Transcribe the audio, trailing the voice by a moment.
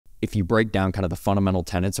if you break down kind of the fundamental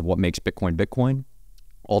tenets of what makes Bitcoin Bitcoin,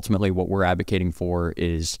 ultimately what we're advocating for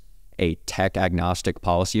is a tech agnostic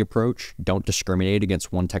policy approach. Don't discriminate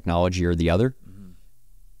against one technology or the other.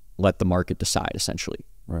 Let the market decide, essentially.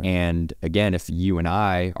 Right. And again, if you and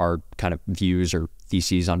I, our kind of views or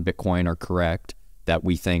theses on Bitcoin are correct, that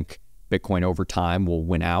we think Bitcoin over time will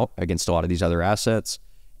win out against a lot of these other assets,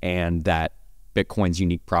 and that Bitcoin's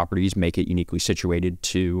unique properties make it uniquely situated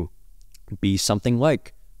to be something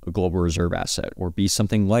like a global reserve asset, or be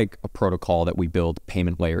something like a protocol that we build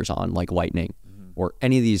payment layers on, like Lightning, or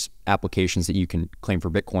any of these applications that you can claim for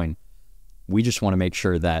Bitcoin. We just want to make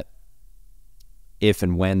sure that if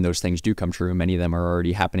and when those things do come true, many of them are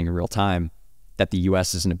already happening in real time, that the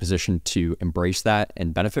US is in a position to embrace that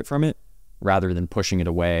and benefit from it, rather than pushing it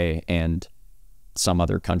away and some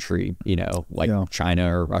other country, you know, like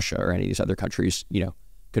China or Russia or any of these other countries, you know,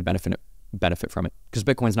 could benefit from it. Because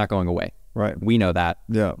Bitcoin's not going away. Right. We know that.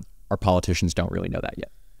 Yeah. Our politicians don't really know that yet.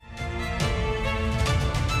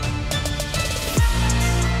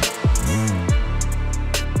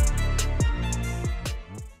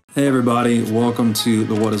 Hey everybody, welcome to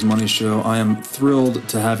the What is Money Show. I am thrilled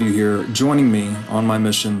to have you here joining me on my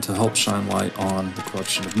mission to help shine light on the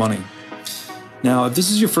corruption of money. Now, if this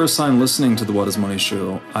is your first time listening to the What is Money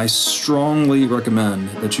Show, I strongly recommend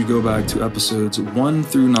that you go back to episodes 1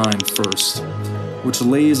 through 9 first, which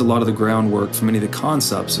lays a lot of the groundwork for many of the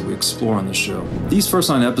concepts that we explore on this show. These first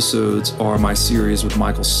 9 episodes are my series with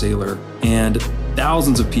Michael Saylor, and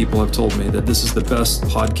thousands of people have told me that this is the best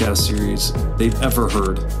podcast series they've ever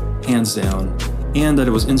heard, hands down, and that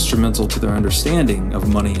it was instrumental to their understanding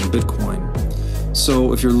of money and Bitcoin.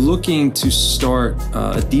 So if you're looking to start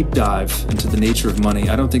a deep dive into the nature of money,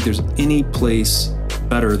 I don't think there's any place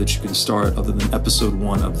better that you can start other than episode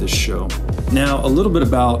 1 of this show. Now, a little bit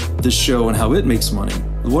about this show and how it makes money.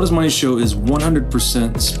 The What is Money Show is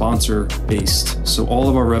 100% sponsor based. So all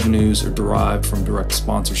of our revenues are derived from direct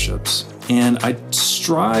sponsorships. And I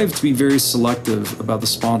strive to be very selective about the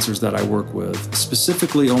sponsors that I work with,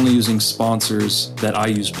 specifically only using sponsors that I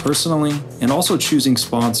use personally, and also choosing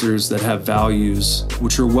sponsors that have values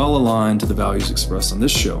which are well aligned to the values expressed on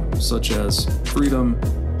this show, such as freedom,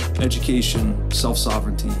 education,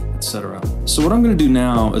 self-sovereignty, etc. So what I'm going to do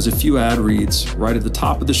now is a few ad reads right at the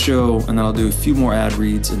top of the show, and then I'll do a few more ad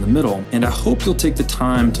reads in the middle. And I hope you'll take the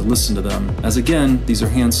time to listen to them, as again, these are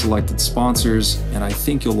hand-selected sponsors, and I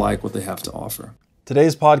think you'll like what they have to offer.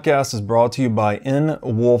 Today's podcast is brought to you by In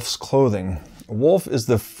Wolf's Clothing. Wolf is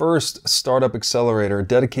the first startup accelerator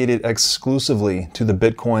dedicated exclusively to the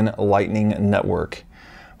Bitcoin Lightning Network.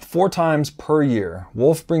 4 times per year,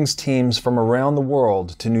 Wolf brings teams from around the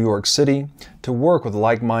world to New York City to work with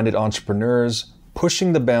like-minded entrepreneurs,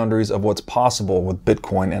 pushing the boundaries of what's possible with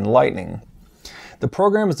Bitcoin and Lightning. The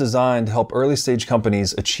program is designed to help early-stage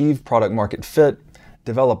companies achieve product-market fit,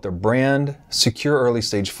 develop their brand, secure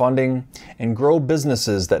early-stage funding, and grow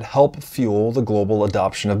businesses that help fuel the global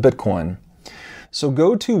adoption of Bitcoin. So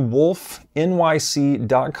go to wolfnyc.com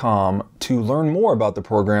to learn more about the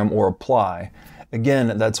program or apply.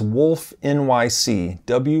 Again, that's WolfNYC,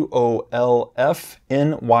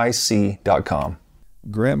 WOLFNYC.com.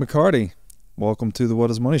 Grant McCarty, welcome to the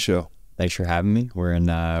What is Money Show. Thanks for having me. We're in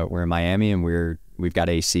Miami, and we've got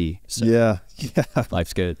AC. So yeah.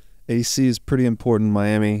 Life's good. AC is pretty important in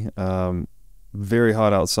Miami. Very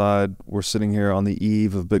hot outside. We're sitting here on the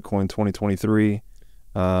eve of Bitcoin 2023.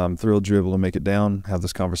 I'm thrilled you're able to make it down, have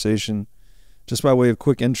this conversation. Just by way of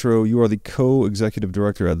quick intro, you are the co-executive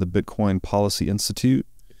director at the Bitcoin Policy Institute.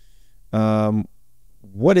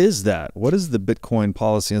 What is that? What is the Bitcoin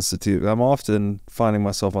Policy Institute? I'm often finding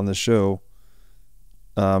myself on this show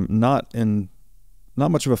not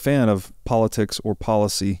much of a fan of politics or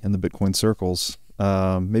policy in the Bitcoin circles.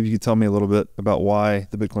 Maybe you could tell me a little bit about why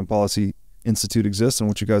the Bitcoin Policy Institute exists and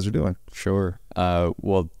what you guys are doing. Sure.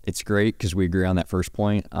 Well, it's great because we agree on that first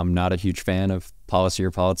point. I'm not a huge fan of policy or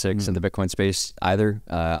politics in the Bitcoin space either,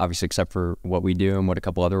 obviously, except for what we do and what a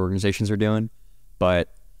couple other organizations are doing.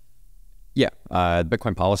 But yeah, the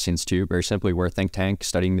Bitcoin Policy Institute, very simply, we're a think tank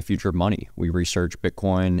studying the future of money. We research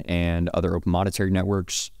Bitcoin and other open monetary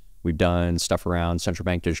networks. We've done stuff around central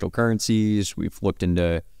bank digital currencies. We've looked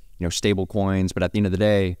into, stable coins. But at the end of the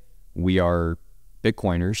day, we are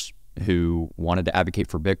Bitcoiners who wanted to advocate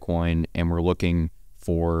for Bitcoin, and we're looking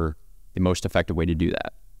for the most effective way to do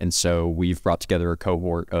that. And so we've brought together a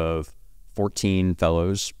cohort of 14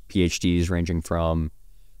 fellows, PhDs ranging from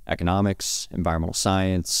economics, environmental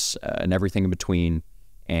science, and everything in between.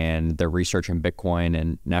 And they're researching Bitcoin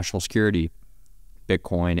and national security,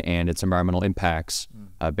 Bitcoin and its environmental impacts,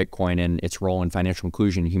 Bitcoin and its role in financial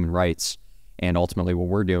inclusion and human rights. And ultimately what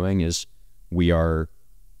we're doing is we are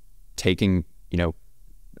taking,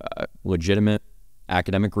 legitimate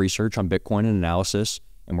academic research on Bitcoin and analysis,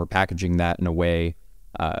 and we're packaging that in a way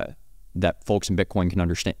that folks in Bitcoin can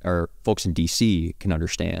understand, or folks in DC can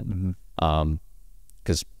understand.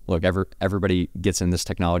 Because look, everybody gets in this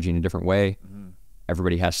technology in a different way.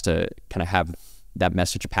 Everybody has to kind of have that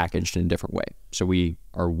message packaged in a different way. So we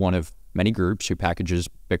are one of many groups who packages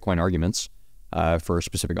Bitcoin arguments for a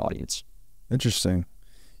specific audience. Interesting.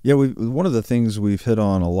 Yeah, one of the things we've hit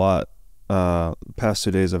on a lot the past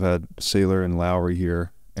 2 days, I've had Saylor and Lowry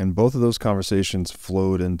here, and both of those conversations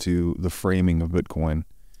flowed into the framing of Bitcoin.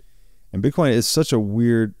 And Bitcoin is such a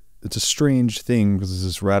weird, it's a strange thing because it's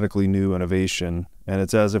this radically new innovation, and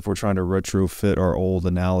it's as if we're trying to retrofit our old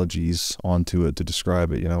analogies onto it to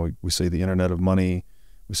describe it. We say the Internet of Money,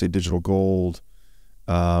 we say digital gold.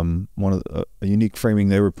 One of a unique framing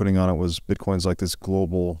they were putting on it was Bitcoin's like this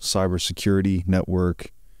global cybersecurity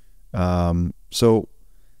network. So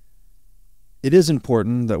it is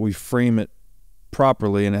important that we frame it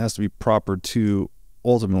properly, and it has to be proper to,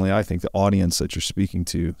 ultimately, I think, the audience that you're speaking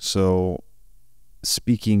to. So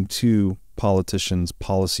speaking to politicians,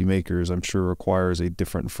 policymakers, I'm sure requires a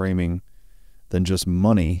different framing than just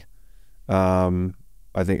money.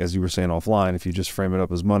 I think, as you were saying offline, if you just frame it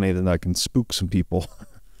up as money, then that can spook some people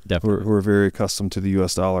Definitely. who are very accustomed to the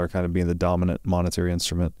US dollar kind of being the dominant monetary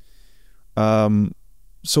instrument.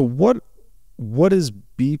 So what is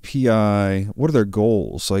BPI? What are their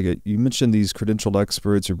goals? Like, you mentioned these credentialed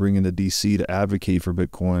experts you're bringing to DC to advocate for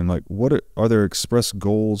Bitcoin. Like, are there express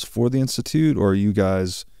goals for the Institute, or are you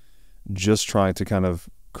guys just trying to kind of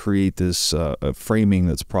create this framing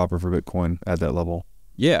that's proper for Bitcoin at that level?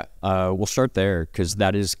 Yeah, we'll start there, because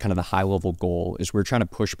that is kind of the high-level goal, is we're trying to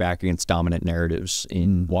push back against dominant narratives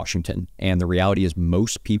in Washington. And the reality is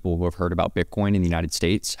most people who have heard about Bitcoin in the United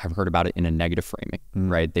States have heard about it in a negative framing,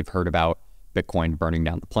 right? They've heard about Bitcoin burning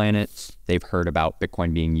down the planet. They've heard about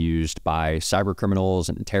Bitcoin being used by cyber criminals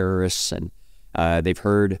and terrorists. And they've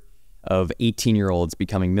heard of 18-year-olds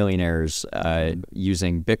becoming millionaires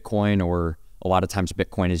using Bitcoin, or a lot of times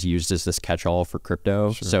Bitcoin is used as this catch-all for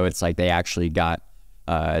crypto. Sure. So it's like they actually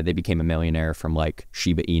they became a millionaire from like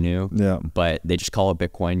Shiba Inu, but they just call it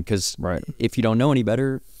Bitcoin because if you don't know any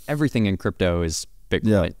better, everything in crypto is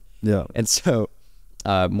Bitcoin. And so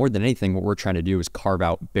more than anything, what we're trying to do is carve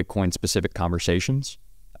out Bitcoin specific conversations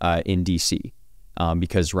in DC,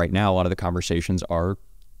 because right now a lot of the conversations are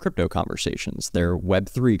crypto conversations. They're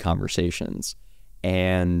Web3 conversations.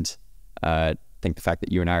 And I think the fact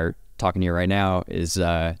that you and I are talking here right now is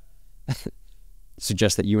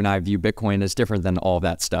suggests that you and I view Bitcoin as different than all of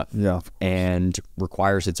that stuff, and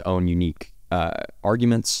requires its own unique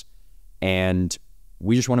arguments. And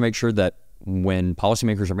we just want to make sure that when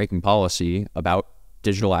policymakers are making policy about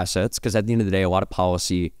digital assets, because at the end of the day, a lot of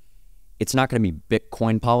policy, it's not going to be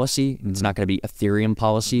Bitcoin policy, it's not going to be Ethereum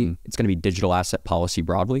policy, it's going to be digital asset policy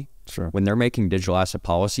broadly. When they're making digital asset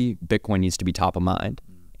policy, Bitcoin needs to be top of mind.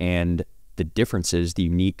 And the difference is the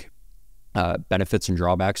unique benefits and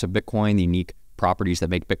drawbacks of Bitcoin, the unique properties that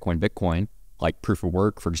make Bitcoin Bitcoin, like proof of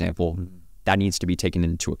work, for example, that needs to be taken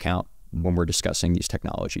into account when we're discussing these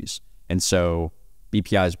technologies. And so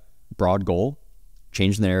BPI's broad goal,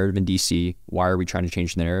 change the narrative in DC. Why are we trying to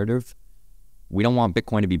change the narrative? We don't want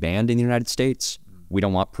Bitcoin to be banned in the United States. We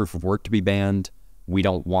don't want proof of work to be banned. We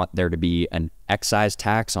don't want there to be an excise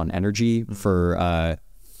tax on energy for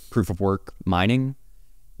proof of work mining.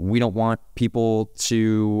 We don't want people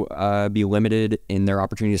to be limited in their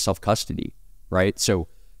opportunity to self-custody. Right? So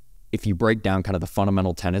if you break down kind of the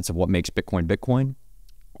fundamental tenets of what makes Bitcoin Bitcoin,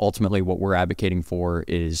 ultimately what we're advocating for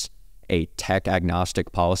is a tech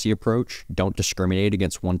agnostic policy approach. Don't discriminate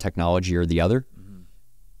against one technology or the other.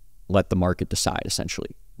 Let the market decide,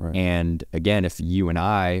 essentially. And again, if you and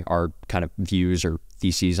I, our kind of views or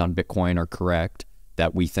theses on Bitcoin are correct,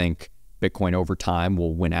 that we think Bitcoin over time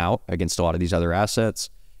will win out against a lot of these other assets,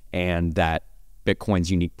 and that Bitcoin's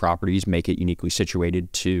unique properties make it uniquely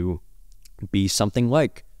situated to be something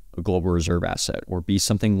like a global reserve asset, or be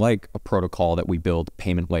something like a protocol that we build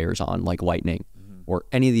payment layers on, like Lightning, or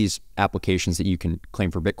any of these applications that you can claim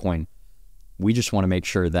for Bitcoin. We just want to make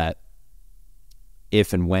sure that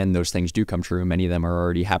if and when those things do come true, many of them are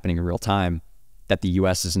already happening in real time, that the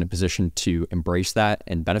US is in a position to embrace that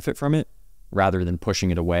and benefit from it, rather than pushing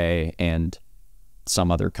it away and some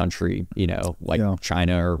other country, like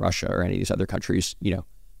China or Russia or any of these other countries,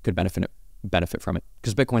 could benefit from it,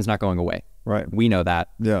 because Bitcoin's not going away. We know that.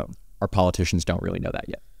 Our politicians don't really know that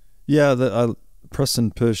yet.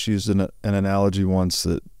 Preston Pish used an analogy once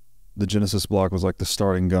that the Genesis block was like the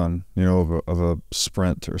starting gun, of a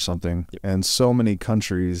sprint or something. And so many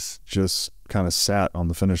countries just kind of sat on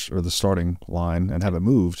the finish or the starting line and haven't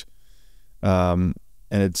moved. And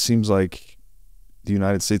it seems like the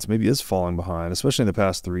United States maybe is falling behind, especially in the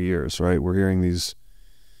past 3 years, right? We're hearing these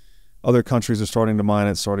other countries are starting to mine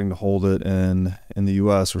it, starting to hold it, and in the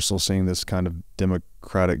U.S., we're still seeing this kind of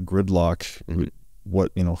democratic gridlock.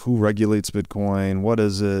 What, who regulates Bitcoin? What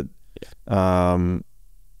is it? And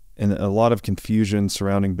a lot of confusion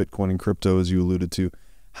surrounding Bitcoin and crypto, as you alluded to.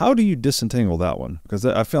 How do you disentangle that one? Because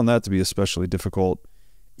I found that to be especially difficult.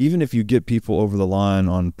 Even if you get people over the line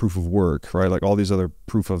on proof of work, right? Like all these other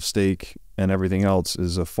proof of stake and everything else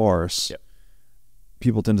is a farce. Yep.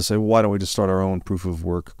 People tend to say, well, why don't we just start our own proof of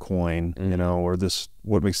work coin, or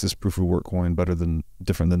what makes this proof of work coin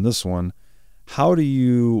different than this one? How do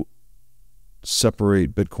you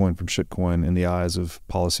separate Bitcoin from shitcoin in the eyes of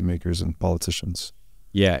policymakers and politicians?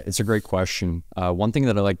 Yeah, it's a great question. One thing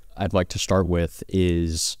that I'd like to start with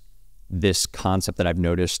is this concept that I've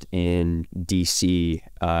noticed in DC,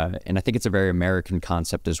 and I think it's a very American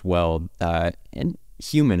concept as well, and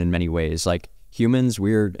human in many ways. Like humans,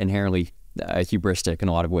 we're inherently hubristic in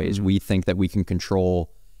a lot of ways. We think that we can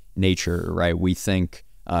control nature, right? We think,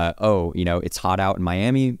 it's hot out in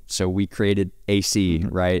Miami, so we created AC,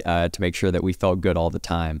 right, to make sure that we felt good all the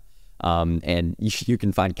time. And you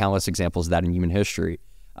can find countless examples of that in human history.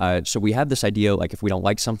 So we have this idea, like if we don't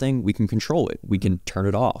like something, we can control it. We can turn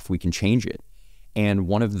it off. We can change it. And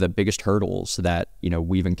one of the biggest hurdles that,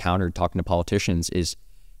 we've encountered talking to politicians is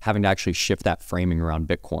having to actually shift that framing around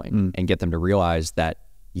Bitcoin and get them to realize that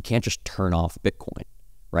you can't just turn off Bitcoin,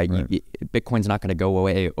 right? Bitcoin's not going to go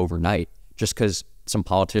away overnight just because some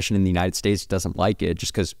politician in the United States doesn't like it,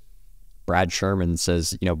 just because Brad Sherman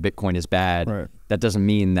says, Bitcoin is bad. Right. That doesn't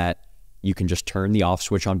mean that you can just turn the off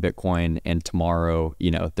switch on Bitcoin and tomorrow,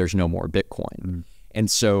 there's no more Bitcoin. And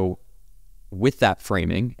so with that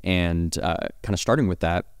framing and kind of starting with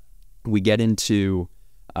that, we get into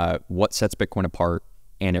what sets Bitcoin apart.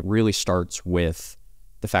 And it really starts with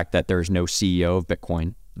the fact that there's no CEO of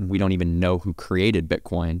Bitcoin. We don't even know who created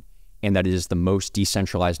Bitcoin, and that it is the most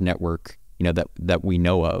decentralized network, that we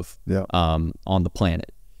know of on the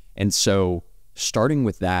planet. And so starting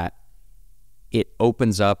with that, it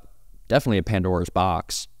opens up definitely a Pandora's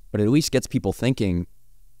box, but it at least gets people thinking,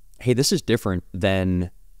 hey, this is different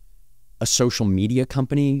than a social media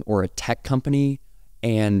company or a tech company.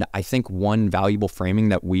 And I think one valuable framing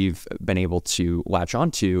that we've been able to latch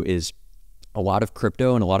onto is a lot of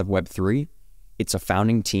crypto and a lot of Web3. It's a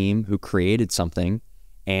founding team who created something,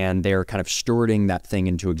 and they're kind of stewarding that thing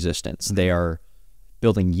into existence. They are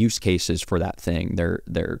building use cases for that thing.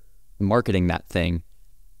 They're marketing that thing.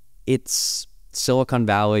 It's Silicon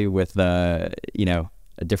Valley with a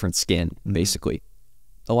different skin, basically.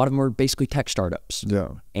 A lot of them are basically tech startups. Yeah.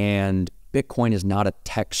 And Bitcoin is not a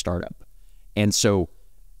tech startup. And so,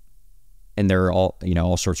 and there are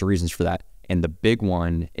all sorts of reasons for that. And the big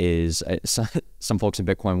one is some folks in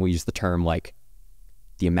Bitcoin will use the term like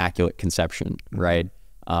the immaculate conception, right?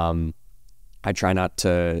 I try not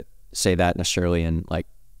to say that necessarily in like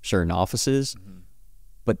certain offices,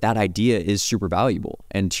 but that idea is super valuable.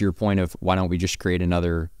 And to your point of why don't we just create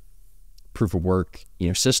another proof of work,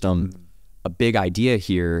 system, a big idea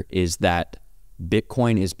here is that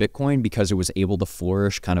Bitcoin is Bitcoin because it was able to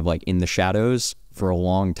flourish kind of like in the shadows for a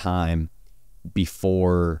long time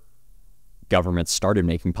before governments started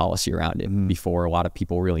making policy around it, before a lot of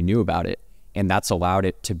people really knew about it. And that's allowed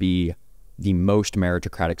it to be the most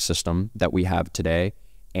meritocratic system that we have today.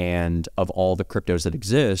 And of all the cryptos that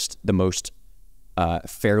exist, the most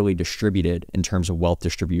fairly distributed in terms of wealth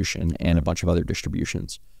distribution and a bunch of other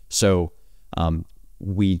distributions. So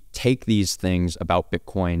we take these things about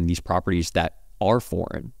Bitcoin, these properties that are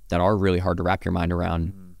foreign, that are really hard to wrap your mind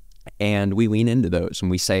around, and we lean into those and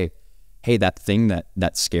we say, hey, that thing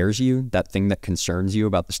that scares you, that thing that concerns you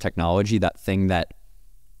about this technology, that thing that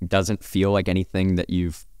doesn't feel like anything that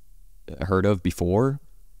you've heard of before,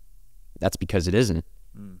 that's because it isn't.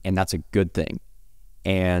 And that's a good thing.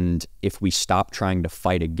 And if we stop trying to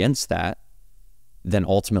fight against that, then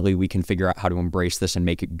ultimately we can figure out how to embrace this and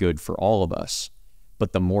make it good for all of us.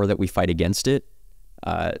 But the more that we fight against it,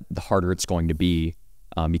 the harder it's going to be,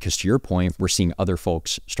 because to your point, we're seeing other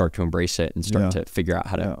folks start to embrace it and start to figure out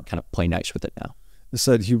how to kind of play nice with it now. It's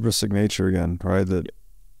that hubristic nature again, right? That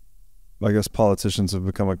I guess politicians have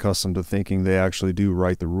become accustomed to thinking they actually do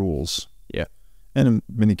write the rules. Yeah. And in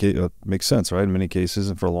many cases, it makes sense, right? In many cases,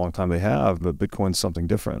 and for a long time they have, but Bitcoin's something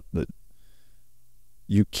different, that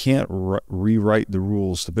you can't rewrite the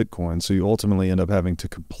rules to Bitcoin. So you ultimately end up having to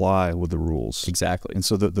comply with the rules. Exactly. And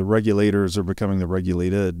so the regulators are becoming the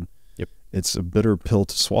regulated. Yep. It's a bitter pill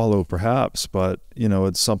to swallow perhaps, but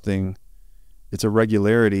it's something, it's a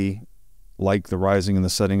regularity like the rising and the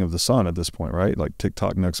setting of the sun at this point, right? Like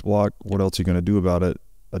TikTok next block. What else are you going to do about it?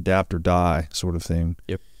 Adapt or die sort of thing.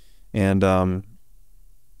 Yep. And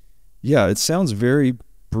yeah, it sounds very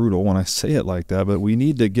brutal when I say it like that, but we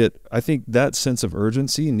need to get, I think that sense of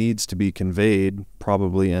urgency needs to be conveyed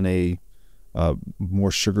probably in a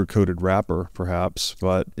more sugar-coated wrapper, perhaps,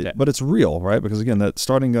 but it's real, right? Because again, that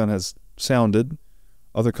starting gun has sounded.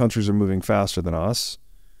 Other countries are moving faster than us.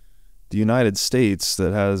 The United States,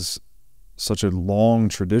 that has such a long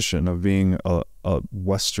tradition of being a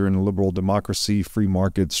Western liberal democracy, free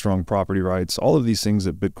market, strong property rights, all of these things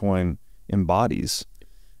that Bitcoin embodies.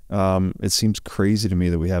 It seems crazy to me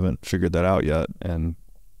that we haven't figured that out yet and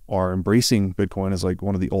are embracing Bitcoin as like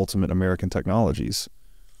one of the ultimate American technologies.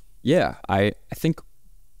 Yeah, I think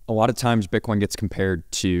a lot of times Bitcoin gets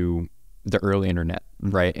compared to the early internet,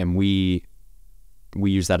 right? And we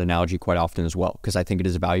use that analogy quite often as well, because I think it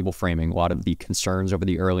is a valuable framing. A lot of the concerns over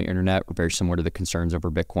the early internet were very similar to the concerns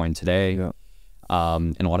over Bitcoin today. Yeah.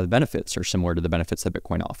 And a lot of the benefits are similar to the benefits that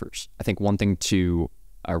Bitcoin offers. I think one thing to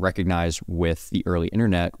recognize with the early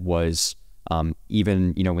internet was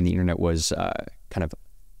even, when the internet was kind of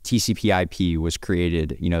TCP/IP was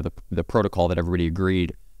created, the protocol that everybody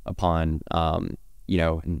agreed upon,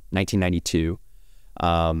 in 1992.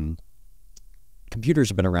 Computers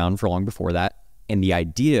have been around for long before that. And the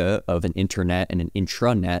idea of an internet and an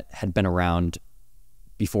intranet had been around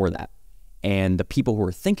before that. And the people who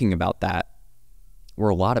were thinking about that were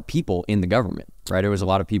a lot of people in the government, right? It was a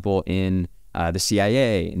lot of people in the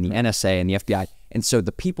CIA and the NSA and the FBI. And so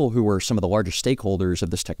the people who were some of the largest stakeholders of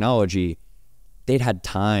this technology, they'd had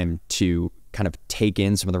time to kind of take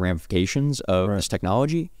in some of the ramifications of this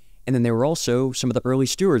technology. And then they were also some of the early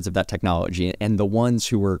stewards of that technology and the ones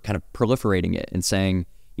who were kind of proliferating it and saying,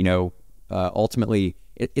 ultimately,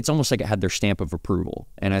 it's almost like it had their stamp of approval.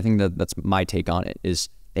 And I think that's my take on it, is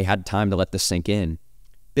they had time to let this sink in.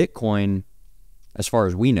 Bitcoin, as far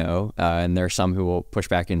as we know, and there are some who will push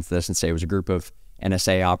back into this and say it was a group of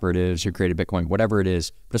NSA operatives who created Bitcoin, whatever it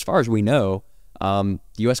is. But as far as we know, the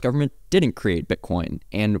U.S. government didn't create Bitcoin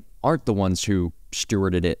and aren't the ones who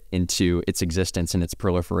stewarded it into its existence and its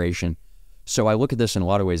proliferation. So I look at this in a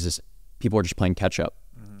lot of ways as people are just playing catch up,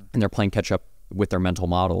 and they're playing catch up with their mental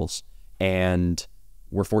models. And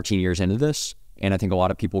we're 14 years into this, and I think a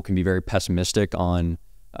lot of people can be very pessimistic on,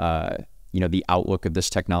 the outlook of this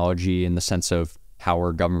technology in the sense of how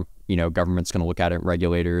our government's going to look at it,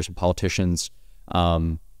 regulators and politicians.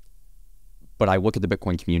 But I look at the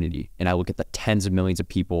Bitcoin community, and I look at the tens of millions of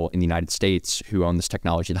people in the United States who own this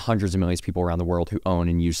technology, the hundreds of millions of people around the world who own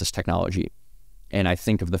and use this technology. And I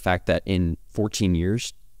think of the fact that in 14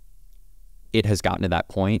 years, it has gotten to that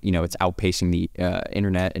point. It's outpacing the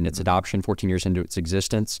internet and its adoption 14 years into its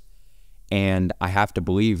existence. And I have to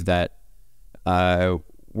believe that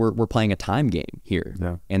we're playing a time game here.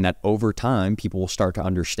 Yeah. And that over time, people will start to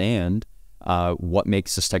understand what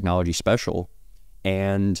makes this technology special.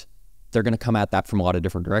 And they're going to come at that from a lot of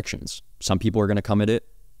different directions. Some people are going to come at it,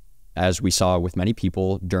 as we saw with many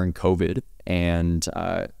people during COVID and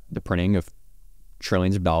the printing of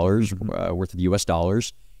trillions of dollars worth of US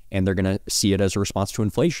dollars. And they're going to see it as a response to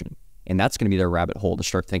inflation. And that's going to be their rabbit hole to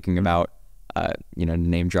start thinking about, to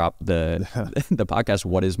name drop the the podcast,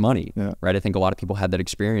 What is Money? Yeah. Right? I think a lot of people had that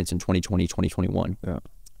experience in 2020, 2021. Yeah.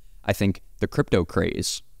 I think the crypto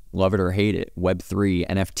craze, love it or hate it, Web3,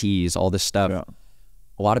 NFTs, all this stuff,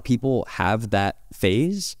 a lot of people have that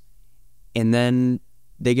phase, and then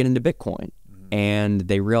they get into Bitcoin and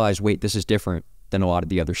they realize, wait, this is different than a lot of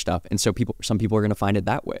the other stuff. And so some people are going to find it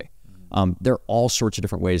that way. There are all sorts of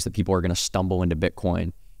different ways that people are going to stumble into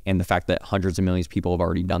Bitcoin, and the fact that hundreds of millions of people have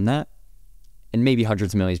already done that, and maybe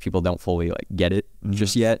hundreds of millions of people don't fully get it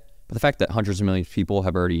just yet, but the fact that hundreds of millions of people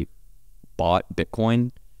have already bought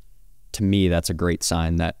Bitcoin, to me, that's a great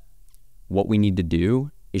sign that what we need to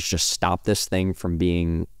do is just stop this thing from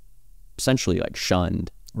being essentially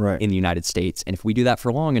shunned in the United States. And if we do that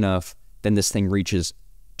for long enough, then this thing reaches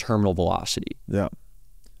terminal velocity. Yeah,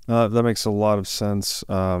 that makes a lot of sense.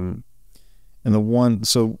 And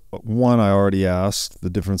one I already asked,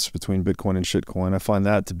 the difference between Bitcoin and shitcoin. I find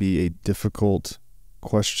that to be a difficult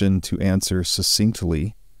question to answer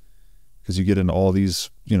succinctly, because you get into all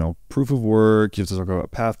these, proof of work, you have to talk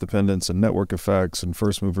about path dependence and network effects and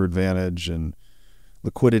first mover advantage and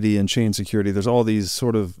liquidity and chain security. There's all these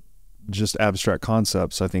sort of just abstract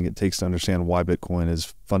concepts I think it takes to understand why Bitcoin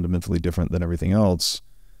is fundamentally different than everything else.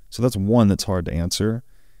 So that's one that's hard to answer.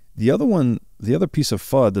 The other piece of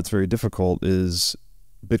FUD that's very difficult is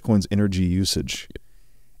Bitcoin's energy usage.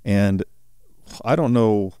 And I don't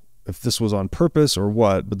know if this was on purpose or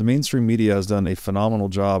what, but the mainstream media has done a phenomenal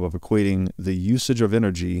job of equating the usage of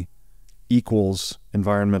energy equals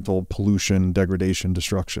environmental pollution, degradation,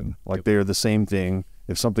 destruction. Like they are the same thing.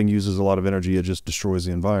 If something uses a lot of energy, it just destroys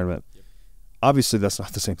the environment. Obviously, that's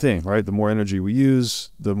not the same thing, right? The more energy we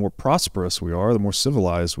use, the more prosperous we are, the more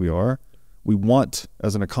civilized we are. We want,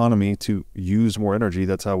 as an economy, to use more energy.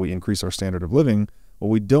 That's how we increase our standard of living. What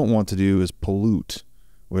we don't want to do is pollute.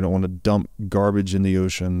 We don't want to dump garbage in the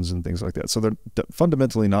oceans and things like that. So they're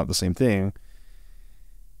fundamentally not the same thing.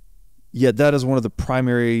 Yet that is one of the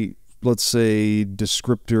primary, let's say,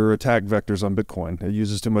 descriptor attack vectors on Bitcoin. It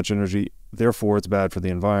uses too much energy, therefore it's bad for the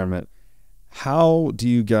environment. How do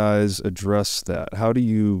you guys address that? How do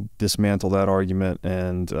you dismantle that argument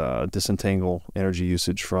and disentangle energy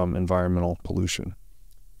usage from environmental pollution?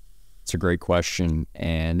 It's a great question.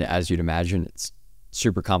 And as you'd imagine, it's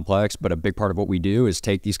super complex, but a big part of what we do is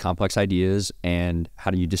take these complex ideas and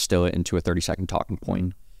how do you distill it into a 30-second talking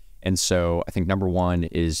point? And so I think number one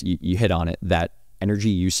is you hit on it, that energy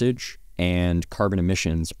usage and carbon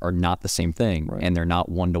emissions are not the same thing, right? And they're not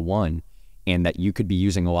one-to-one. And that you could be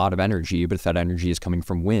using a lot of energy, but if that energy is coming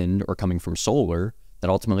from wind or coming from solar, that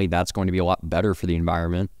ultimately that's going to be a lot better for the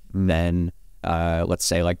environment than, let's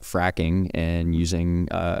say, like fracking and using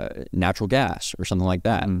natural gas or something like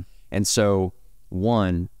that. And so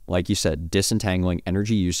one, like you said, disentangling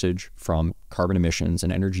energy usage from carbon emissions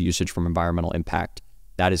and energy usage from environmental impact,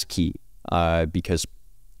 that is key because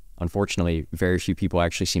unfortunately, very few people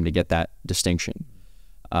actually seem to get that distinction.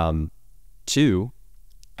 Two,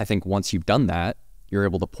 I think once you've done that, you're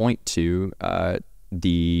able to point to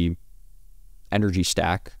the energy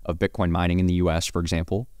stack of Bitcoin mining in the US, for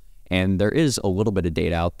example. And there is a little bit of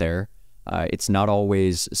data out there. It's not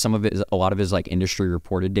always, some of it is, a lot of it is like industry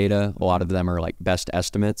reported data. A lot of them are like best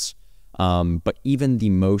estimates. But even the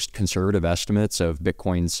most conservative estimates of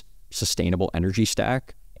Bitcoin's sustainable energy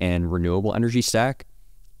stack and renewable energy stack,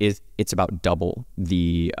 it's about double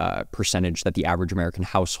the percentage that the average American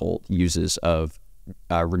household uses of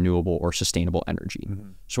renewable or sustainable energy.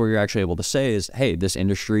 So what you're actually able to say is, hey, this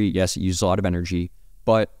industry, yes, it uses a lot of energy,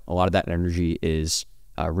 but a lot of that energy is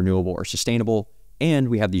renewable or sustainable. And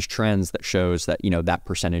we have these trends that shows that, you know, that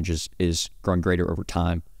percentage is growing greater over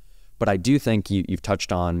time. But I do think you've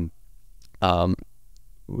touched on,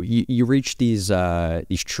 you reach these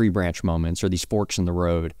tree branch moments or these forks in the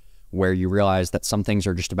road where you realize that some things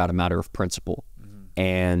are just about a matter of principle.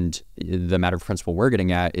 And the matter of principle we're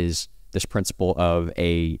getting at is this principle of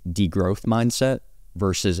a degrowth mindset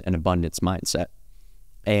versus an abundance mindset.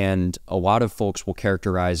 And a lot of folks will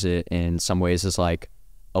characterize it in some ways as like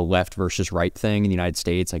a left versus right thing in the United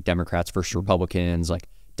States, like Democrats versus Republicans. Like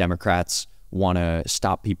Democrats want to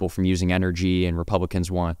stop people from using energy and Republicans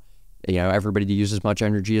want, you know, everybody to use as much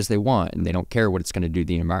energy as they want and they don't care what it's going to do to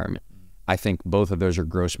the environment. I think both of those are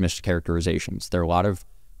gross mischaracterizations. There are a lot of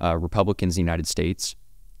Republicans in the United States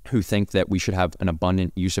who think that we should have an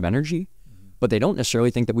abundant use of energy, but they don't necessarily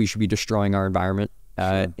think that we should be destroying our environment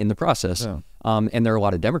in the process. And there are a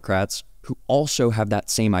lot of Democrats who also have that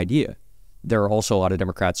same idea. There are also a lot of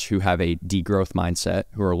Democrats who have a degrowth mindset,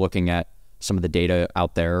 who are looking at some of the data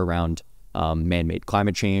out there around man-made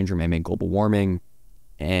climate change or man-made global warming,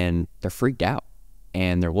 and they're freaked out.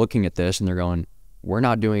 And they're looking at this and they're going, we're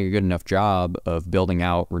not doing a good enough job of building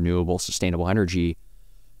out renewable, sustainable energy.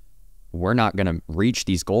 We're not going to reach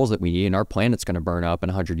these goals that we need, and our planet's going to burn up in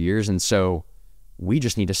 100 years. And so we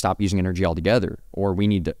just need to stop using energy altogether, or we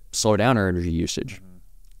need to slow down our energy usage.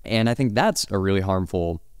 And I think that's a really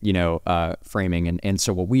harmful, you know, framing. And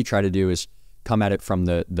so what we try to do is come at it from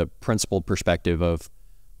the principled perspective of,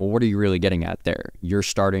 well, what are you really getting at there? You're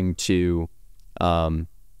starting to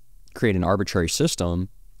create an arbitrary system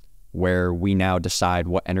where we now decide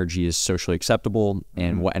what energy is socially acceptable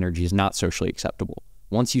and what energy is not socially acceptable.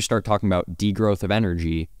 Once you start talking about degrowth of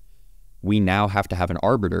energy, we now have to have an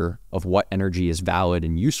arbiter of what energy is valid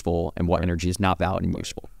and useful and what energy is not valid and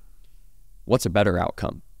useful. What's a better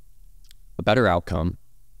outcome? A better outcome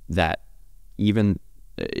that even,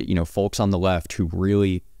 you know, folks on the left who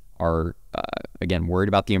really are, again, worried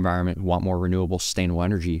about the environment, who want more renewable, sustainable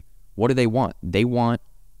energy, what do they want? They want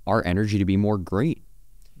our energy to be more green.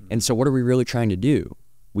 And so what are we really trying to do?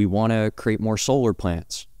 We want to create more solar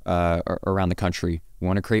plants around the country. We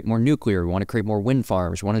want to create more nuclear. We want to create more wind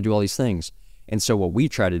farms. We want to do all these things. And so what we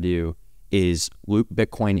try to do is loop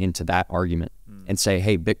Bitcoin into that argument and say,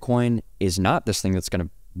 hey, Bitcoin is not this thing that's going to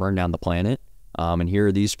burn down the planet. And here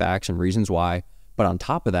are these facts and reasons why. But on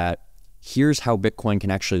top of that, here's how Bitcoin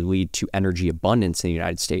can actually lead to energy abundance in the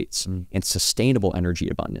United States and sustainable energy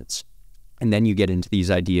abundance. And then you get into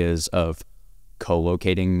these ideas of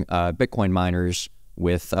co-locating Bitcoin miners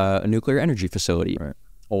with a nuclear energy facility,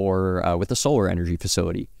 or with a solar energy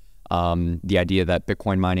facility. The idea that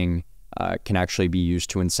Bitcoin mining can actually be used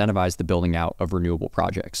to incentivize the building out of renewable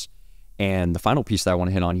projects. And the final piece that I want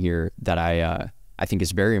to hit on here that I think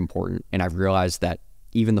is very important, and I've realized that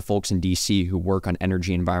even the folks in DC who work on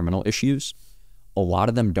energy and environmental issues, a lot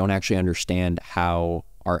of them don't actually understand how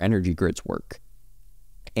our energy grids work.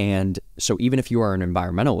 And so even if you are an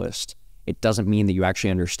environmentalist, it doesn't mean that you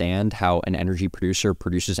actually understand how an energy producer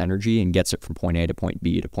produces energy and gets it from point A to point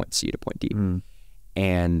B to point C to point D.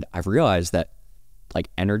 And I've realized that like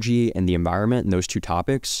energy and the environment and those two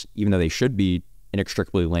topics, even though they should be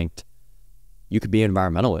inextricably linked, you could be an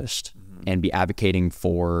environmentalist and be advocating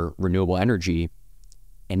for renewable energy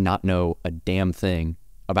and not know a damn thing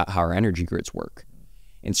about how our energy grids work.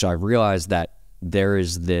 And so I've realized that there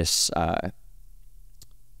is this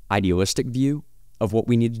idealistic view of what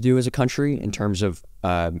we need to do as a country in terms of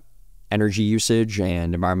energy usage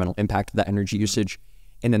and environmental impact of that energy usage.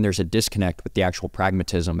 And then there's a disconnect with the actual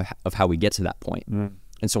pragmatism of how we get to that point. And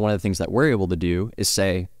so one of the things that we're able to do is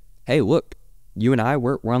say, hey, look, you and I,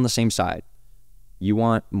 we're on the same side. You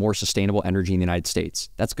want more sustainable energy in the United States.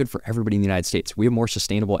 That's good for everybody in the United States. We have more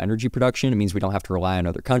sustainable energy production. It means we don't have to rely on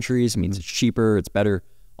other countries. It means it's cheaper, it's better,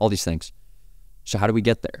 all these things. So how do we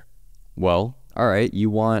get there? Well, all right,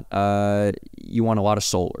 you want a lot of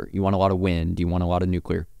solar, you want a lot of wind, you want a lot of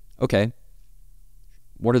nuclear. Okay,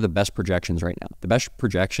 what are the best projections right now? The best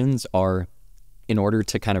projections are, in order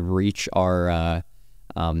to kind of reach our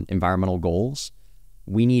environmental goals,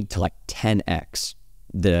 we need to like 10x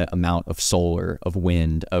the amount of solar, of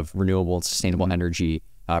wind, of renewable and sustainable energy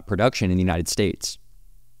production in the United States.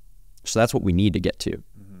 So that's what we need to get to.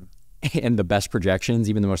 And the best projections,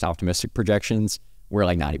 even the most optimistic projections, we're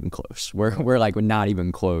like not even close. We're like not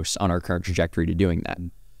even close on our current trajectory to doing that.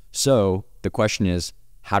 So the question is,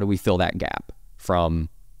 how do we fill that gap from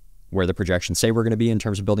where the projections say we're going to be in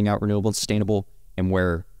terms of building out renewable and sustainable and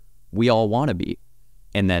where we all want to be?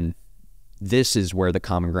 And then this is where the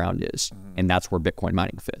common ground is. And that's where Bitcoin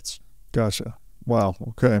mining fits. Gotcha. Wow.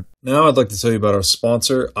 Okay. Now I'd like to tell you about our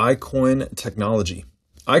sponsor, iCoin Technology.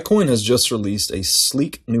 iCoin has just released a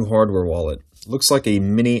sleek new hardware wallet. Looks like a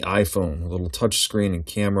mini iPhone, a little touch screen and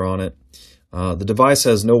camera on it. The device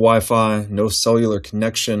has no Wi-Fi, no cellular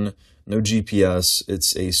connection, no GPS.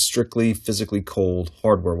 It's a strictly physically cold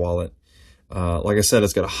hardware wallet. Like I said,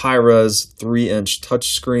 it's got a high-res 3-inch touch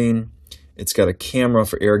screen. It's got a camera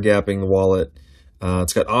for air gapping the wallet.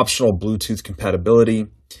 It's got optional Bluetooth compatibility.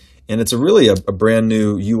 And it's really a brand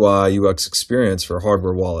new UI, UX experience for a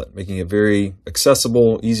hardware wallet, making it very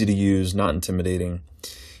accessible, easy to use, not intimidating.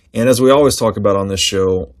 And as we always talk about on this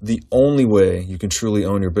show, the only way you can truly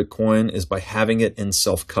own your Bitcoin is by having it in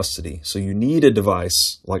self-custody. So you need a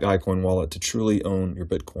device like iCoin Wallet to truly own your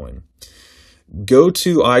Bitcoin. Go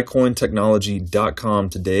to iCointechnology.com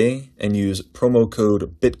today and use promo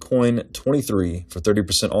code Bitcoin23 for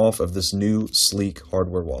 30% off of this new sleek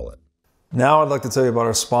hardware wallet. Now I'd like to tell you about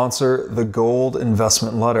our sponsor, the Gold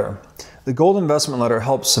Investment Letter. The Gold Investment Letter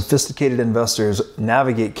helps sophisticated investors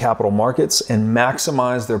navigate capital markets and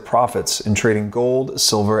maximize their profits in trading gold,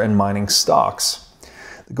 silver, and mining stocks.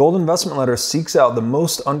 The Gold Investment Letter seeks out the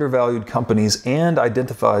most undervalued companies and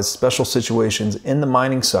identifies special situations in the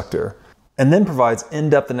mining sector, and then provides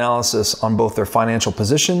in-depth analysis on both their financial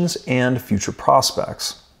positions and future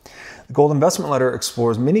prospects. The Gold Investment Letter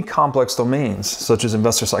explores many complex domains, such as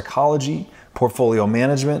investor psychology, portfolio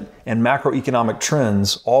management, and macroeconomic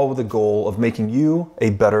trends, all with the goal of making you a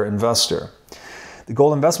better investor. The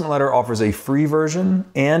Gold Investment Letter offers a free version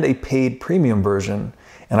and a paid premium version,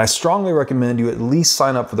 and I strongly recommend you at least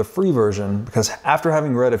sign up for the free version because after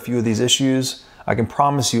having read a few of these issues, I can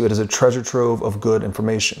promise you it is a treasure trove of good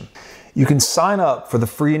information. You can sign up for the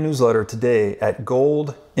free newsletter today at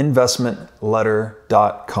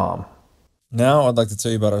goldinvestmentletter.com. Now I'd like to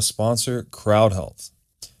tell you about our sponsor, CrowdHealth.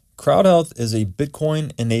 CrowdHealth is a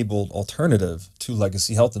Bitcoin-enabled alternative to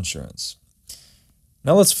legacy health insurance.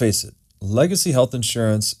 Now let's face it, legacy health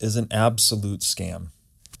insurance is an absolute scam.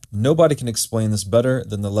 Nobody can explain this better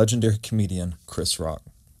than the legendary comedian Chris Rock.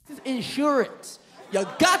 Insurance. You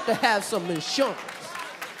got to have some insurance.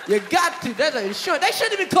 You got to. There's an insurance. They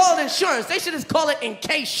shouldn't even call it insurance. They should just call it in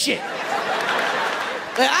case shit.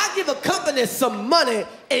 Like, I give a company some money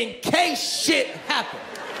in case shit happens.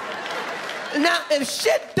 Now, if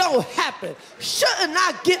shit don't happen, shouldn't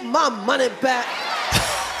I get my money back?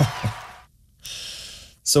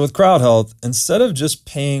 So with CrowdHealth, instead of just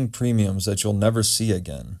paying premiums that you'll never see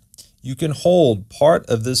again, you can hold part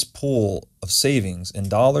of this pool of savings in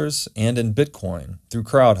dollars and in Bitcoin through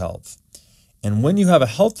CrowdHealth. And when you have a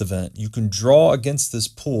health event, you can draw against this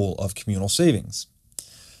pool of communal savings.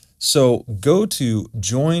 So go to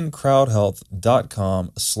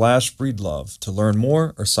joincrowdhealth.com/breedlove to learn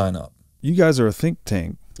more or sign up. you guys are a think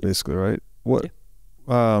tank, basically, right? What?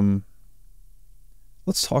 Yeah.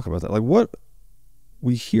 Let's talk about that. Like, what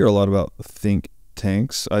we hear a lot about think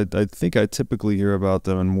tanks. I think I typically hear about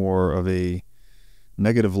them in more of a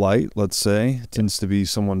negative light. Let's say it tends to be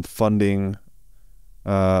someone funding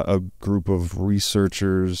a group of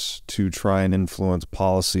researchers to try and influence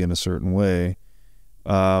policy in a certain way.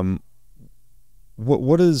 Why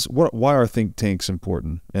are think tanks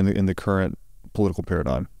important in the current political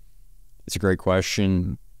paradigm? It's a great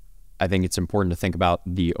question. I think it's important to think about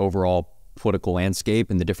the overall political landscape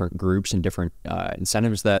and the different groups and different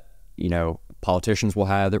incentives that, you know, politicians will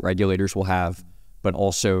have, that regulators will have, but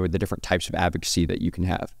also the different types of advocacy that you can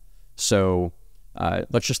have. So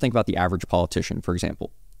let's just think about the average politician, for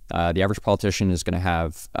example. The average politician is going to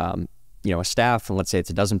have, you know, a staff, and let's say it's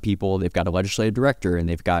a dozen people. They've got a legislative director and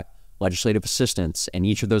they've got legislative assistants, and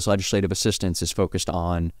each of those legislative assistants is focused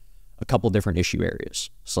on a couple different issue areas.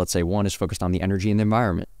 So let's say one is focused on the energy and the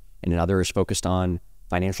environment, and another is focused on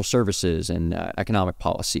financial services and economic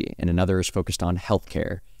policy, and another is focused on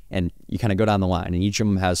healthcare. And you kind of go down the line, and each of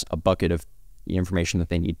them has a bucket of the information that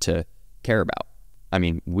they need to care about. I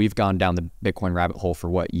mean, we've gone down the Bitcoin rabbit hole for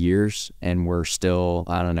what, years, and we're still,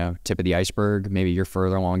 I don't know, tip of the iceberg. Maybe you're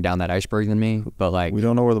further along down that iceberg than me, but like, we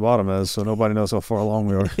don't know where the bottom is, so nobody knows how far along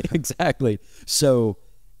we are. Exactly. So,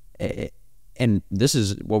 and this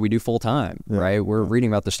is what we do full time, right? We're reading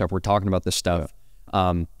about this stuff. We're talking about this stuff.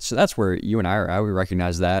 So that's where you and I are at. We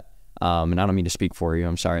recognize that. And I don't mean to speak for you.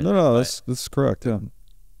 I'm sorry. No, that's correct. Yeah.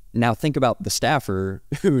 Now think about the staffer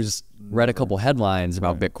who's read a couple headlines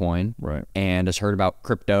about Bitcoin, and has heard about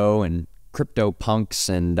crypto and crypto punks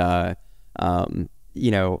and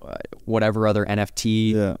you know, whatever other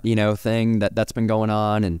NFT you know thing that's been going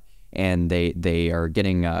on, and they are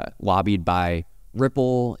getting lobbied by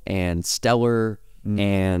Ripple and Stellar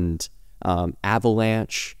and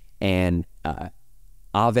Avalanche and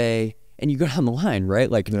Aave, and you go down the line,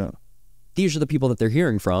 right? Like these are the people that they're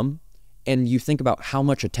hearing from. And you think about how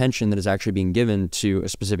much attention that is actually being given to a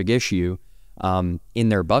specific issue in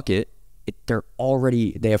their bucket. They have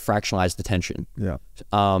fractionalized attention. They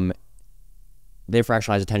have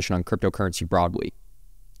fractionalized attention on cryptocurrency broadly.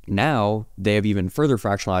 Now they have even further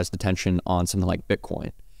fractionalized attention on something like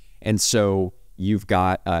Bitcoin. And so you've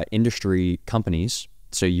got industry companies.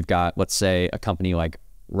 So you've got, let's say, a company like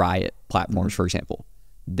Riot Platforms, for example.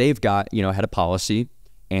 They've got, you know, head of policy.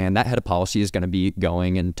 And that head of policy is going to be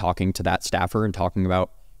going and talking to that staffer and talking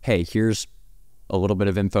about, hey, here's a little bit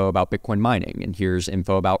of info about Bitcoin mining, and here's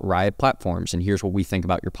info about Riot Platforms, and here's what we think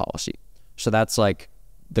about your policy. So that's like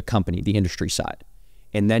the company, the industry side.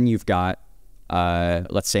 And then you've got,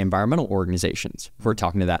 let's say, environmental organizations who are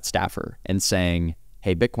talking to that staffer and saying,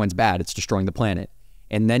 hey, Bitcoin's bad, it's destroying the planet.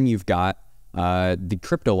 And then you've got the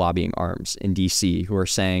crypto lobbying arms in DC who are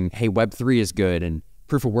saying, hey, Web3 is good, and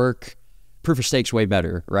proof of work, proof of stake's way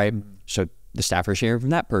better, right? So the staffer is hearing from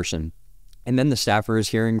that person. And then the staffer is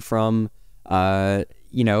hearing from,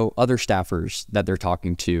 you know, other staffers that they're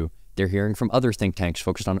talking to. They're hearing from other think tanks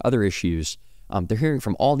focused on other issues. They're hearing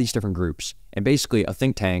from all these different groups. And basically a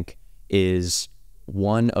think tank is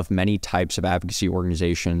one of many types of advocacy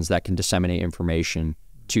organizations that can disseminate information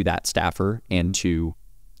to that staffer and to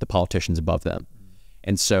the politicians above them.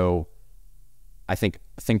 And so I think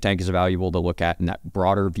a think tank is valuable to look at in that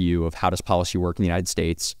broader view of how does policy work in the United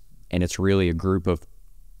States. And it's really a group of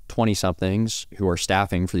 20-somethings who are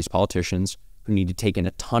staffing for these politicians who need to take in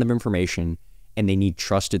a ton of information, and they need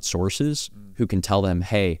trusted sources who can tell them,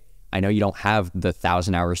 hey, I know you don't have the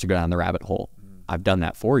 1,000 hours to go down the rabbit hole. I've done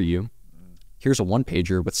that for you. Here's a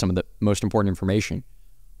one-pager with some of the most important information.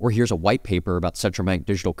 Or here's a white paper about central bank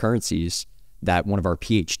digital currencies that one of our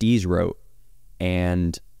PhDs wrote,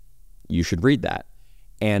 and you should read that.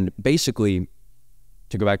 And basically,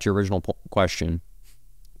 to go back to your original question,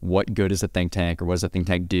 what good is a think tank, or what does a think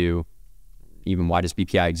tank do? Even why does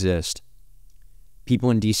BPI exist?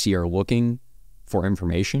 People in DC are looking for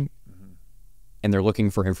information, and they're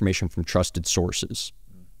looking for information from trusted sources.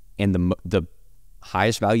 And the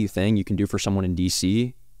highest value thing you can do for someone in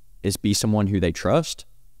DC is be someone who they trust,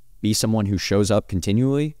 be someone who shows up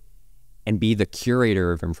continually, and be the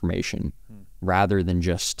curator of information rather than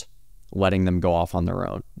just letting them go off on their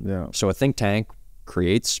own. So a think tank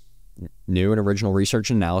creates new and original research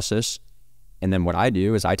and analysis. And then what I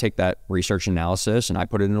do is I take that research analysis and I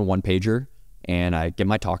put it in a one-pager and I give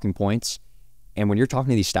my talking points. And when you're talking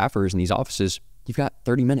to these staffers in these offices, you've got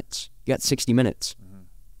 30 minutes, you got 60 minutes.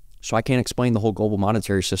 So I can't explain the whole global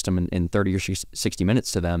monetary system in 30 or 60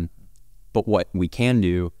 minutes to them. But what we can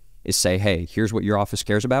do is say, hey, here's what your office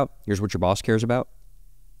cares about. Here's what your boss cares about.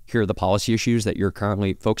 Here are the policy issues that you're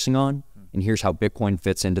currently focusing on. and here's how Bitcoin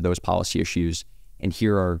fits into those policy issues, and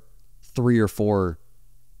here are 3 or 4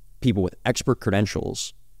 people with expert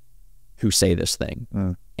credentials who say this thing.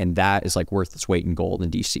 And that is like worth its weight in gold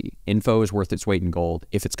in DC. Info is worth its weight in gold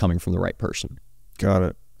if it's coming from the right person. Got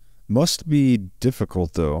it. Must be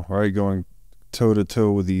difficult though, right? Going toe to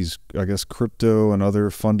toe with these, I guess, crypto and other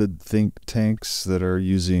funded think tanks that are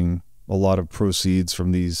using a lot of proceeds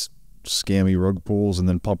from these scammy rug pulls and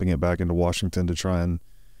then pumping it back into Washington to try and,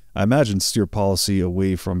 I imagine, steer policy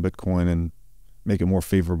away from Bitcoin and make it more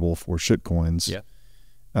favorable for shitcoins. Yeah.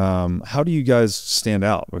 How do you guys stand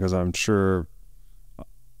out? Because I'm sure,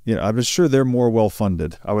 you know, I'm just sure they're more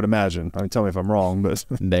well-funded, I would imagine. I mean, tell me if I'm wrong, but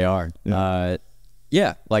they are. Yeah.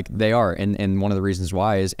 Yeah, like they are. And one of the reasons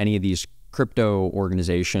why is any of these crypto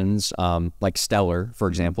organizations, like Stellar, for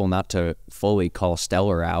example, not to fully call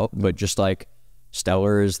Stellar out, but just like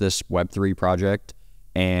Stellar is this Web3 project,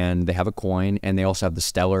 and they have a coin, and they also have the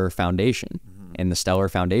Stellar Foundation. And the Stellar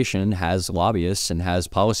Foundation has lobbyists and has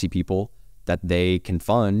policy people that they can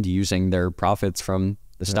fund using their profits from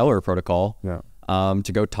the Stellar protocol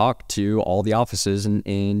to go talk to all the offices in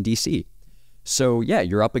DC. So yeah,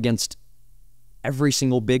 you're up against every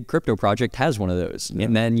single big crypto project has one of those.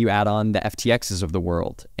 And then you add on the FTXs of the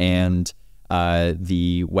world and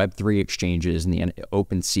the Web3 exchanges and the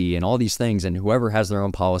OpenSea and all these things, and whoever has their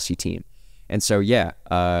own policy team. And so yeah,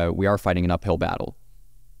 we are fighting an uphill battle.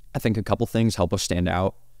 I think a couple things help us stand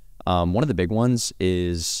out. One of the big ones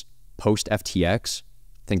is post FTX.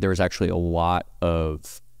 I think there was actually a lot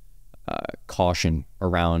of caution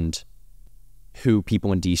around who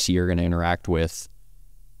people in DC are going to interact with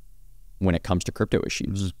when it comes to crypto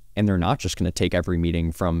issues. And they're not just going to take every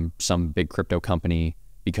meeting from some big crypto company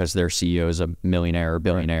because their CEO is a millionaire or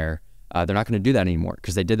billionaire. They're not going to do that anymore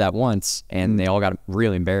because they did that once and they all got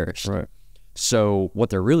really embarrassed. So what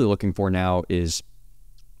they're really looking for now is,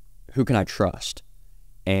 who can I trust?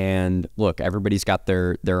 And look, everybody's got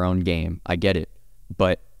their own game. I get it.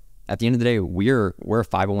 But at the end of the day, we're a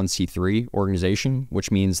 501c3 organization,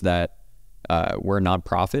 which means that we're a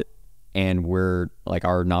nonprofit, and we're like,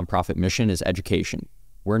 our nonprofit mission is education.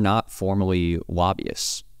 We're not formally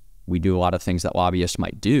lobbyists. We do a lot of things that lobbyists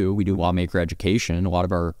might do. We do lawmaker education. A lot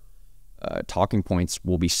of our talking points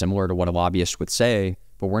will be similar to what a lobbyist would say,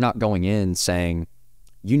 but we're not going in saying,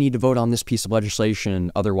 you need to vote on this piece of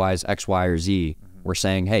legislation, otherwise X, Y, or Z. We're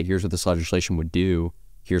saying, hey, here's what this legislation would do.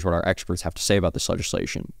 Here's what our experts have to say about this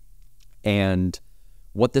legislation. And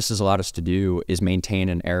what this has allowed us to do is maintain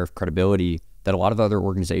an air of credibility that a lot of other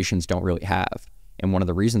organizations don't really have. And one of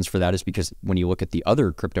the reasons for that is because when you look at the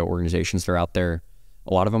other crypto organizations that are out there,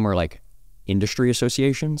 a lot of them are like industry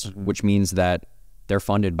associations, which means that they're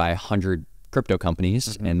funded by 100 crypto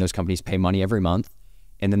companies, and those companies pay money every month.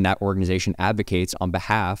 And then that organization advocates on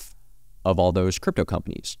behalf of all those crypto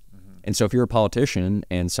companies. And so if you're a politician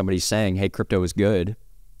and somebody's saying, hey, crypto is good,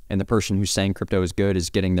 and the person who's saying crypto is good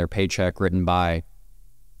is getting their paycheck written by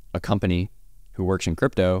a company who works in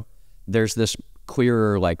crypto, there's this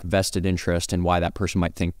clearer like vested interest in why that person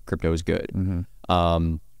might think crypto is good.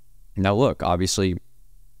 Now look, obviously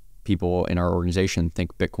people in our organization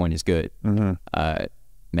think Bitcoin is good.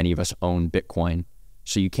 Many of us own Bitcoin.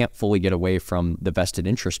 So you can't fully get away from the vested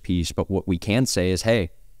interest piece, but what we can say is, hey,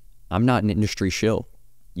 I'm not an industry shill.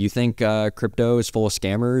 You think crypto is full of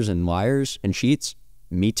scammers and liars and cheats?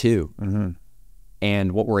 Me too.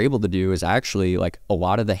 And what we're able to do is actually, like, a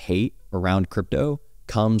lot of the hate around crypto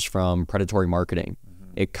comes from predatory marketing.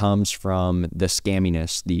 It comes from the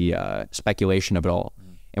scamminess, the speculation of it all.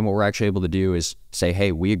 And what we're actually able to do is say,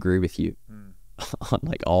 hey, we agree with you on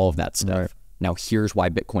like all of that stuff. Now here's why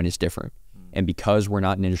Bitcoin is different. And because we're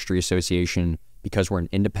not an industry association, because we're an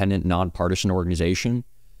independent, nonpartisan organization,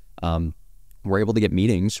 we're able to get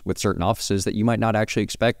meetings with certain offices that you might not actually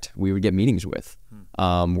expect we would get meetings with.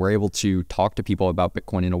 We're able to talk to people about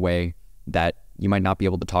Bitcoin in a way that you might not be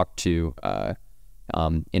able to talk to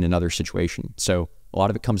in another situation. So a lot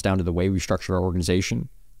of it comes down to the way we structure our organization,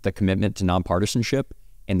 the commitment to nonpartisanship,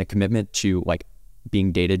 and the commitment to like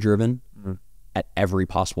being data-driven at every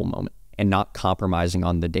possible moment, and not compromising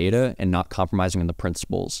on the data and not compromising on the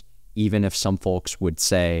principles, even if some folks would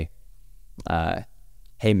say,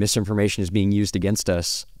 hey, misinformation is being used against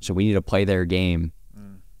us, so we need to play their game.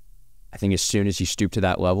 I think as soon as you stoop to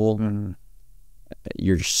that level,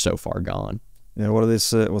 you're just so far gone. Yeah, what do they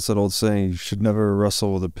say? What's that old saying? You should never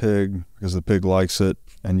wrestle with a pig because the pig likes it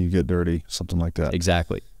and you get dirty, something like that.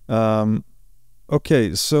 Exactly.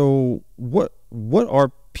 Okay, so what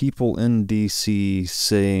are people in DC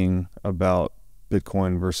saying about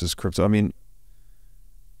Bitcoin versus crypto? I mean,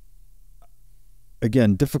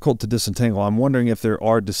 again, difficult to disentangle. I'm wondering if there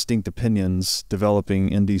are distinct opinions developing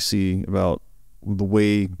in DC about the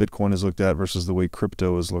way Bitcoin is looked at versus the way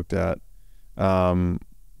crypto is looked at.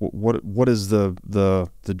 What is the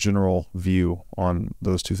general view on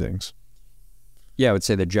those two things? Yeah, I would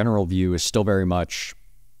say the general view is still very much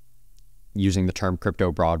using the term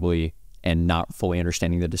crypto broadly and not fully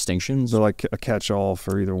understanding the distinctions. They're like a catch-all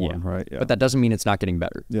for either one, right? Yeah. But that doesn't mean it's not getting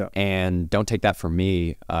better. Yeah. And don't take that from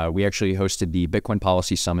me. We actually hosted the Bitcoin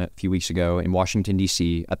Policy Summit a few weeks ago in Washington,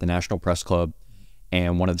 D.C. at the National Press Club.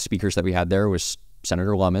 And one of the speakers that we had there was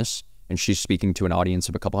Senator Lummis, and she's speaking to an audience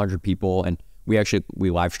of a couple hundred people. And we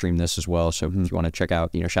live streamed this as well. So if you want to check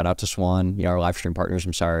out, shout out to Swan, our live stream partners.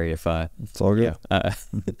 I'm sorry if it's all good.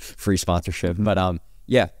 Free sponsorship. But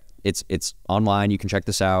yeah, it's online. You can check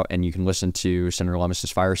this out, and you can listen to Senator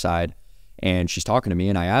Lummis's fireside. And she's talking to me,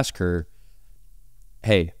 and I ask her,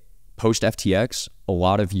 hey, post FTX, a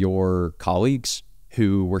lot of your colleagues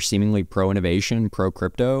who were seemingly pro innovation, pro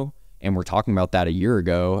crypto, and we're talking about that a year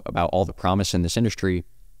ago about all the promise in this industry,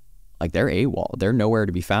 like they're AWOL. They're nowhere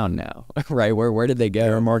to be found now, right? Where did they go?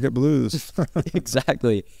 Bear market blues.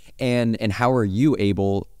 Exactly. And how are you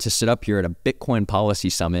able to sit up here at a Bitcoin Policy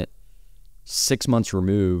Summit 6 months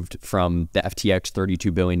removed from the FTX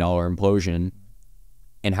 $32 billion implosion?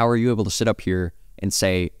 And how are you able to sit up here and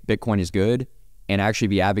say Bitcoin is good and actually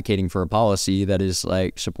be advocating for a policy that is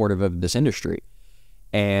like supportive of this industry?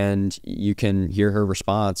 And you can hear her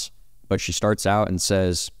response, but she starts out and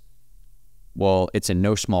says, well, it's in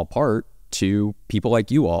no small part to people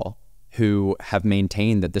like you all who have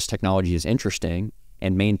maintained that this technology is interesting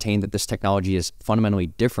and maintained that this technology is fundamentally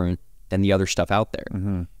different than the other stuff out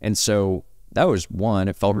there. And so that was one,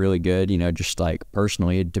 it felt really good, just like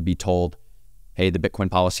personally to be told, hey, the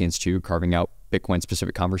Bitcoin Policy Institute carving out Bitcoin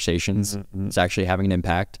specific conversations, it's actually having an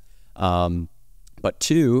impact. But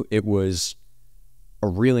two, it was a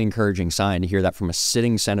really encouraging sign to hear that from a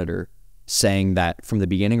sitting senator saying that from the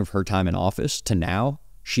beginning of her time in office to now,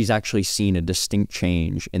 she's actually seen a distinct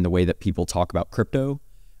change in the way that people talk about crypto,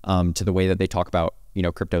 to the way that they talk about,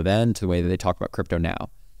 crypto then, to the way that they talk about crypto now.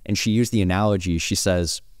 And she used the analogy, she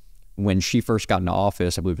says, when she first got into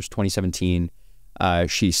office, I believe it was 2017,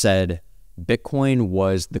 she said, Bitcoin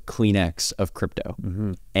was the Kleenex of crypto.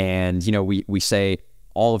 And, we say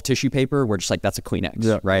all of tissue paper, we're just like, that's a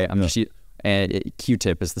Kleenex, right? And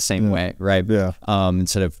Q-tip is the same way, right? Yeah.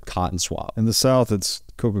 Instead of cotton swab. In the South, it's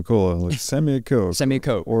Coca-Cola. Like, send me a Coke. Send me a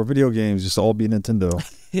Coke. Or video games, just all be Nintendo.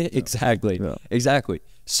 Exactly. Yeah. Exactly.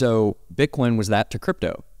 So Bitcoin was that to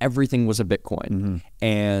crypto. Everything was a Bitcoin.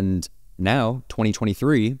 And now,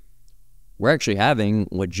 2023, we're actually having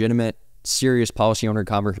legitimate, serious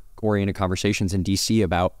policy-oriented conversations in DC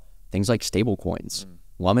about things like stable coins.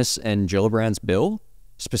 Lummis and Gillibrand's bill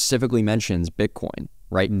specifically mentions Bitcoin,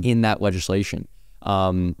 right, in that legislation.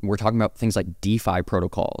 We're talking about things like DeFi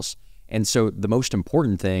protocols. And so the most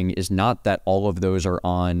important thing is not that all of those are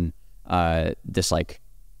on this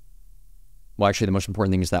actually the most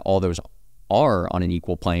important thing is that all those are on an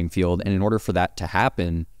equal playing field. And in order for that to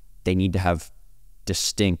happen, they need to have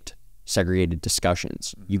distinct segregated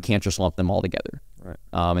discussions. You can't just lump them all together. Right.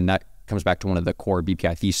 And that comes back to one of the core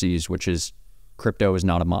BPI theses, which is crypto is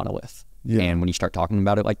not a monolith. Yeah. And when you start talking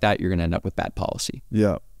about it like that, you're going to end up with bad policy.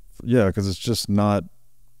 Yeah. Yeah, because it's not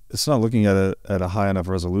looking at it at a high enough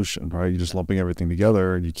resolution, right? You're just lumping everything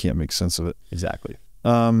together and you can't make sense of it. Exactly.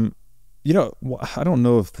 I don't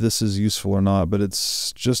know if this is useful or not, but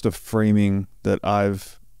it's just a framing that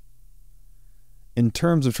in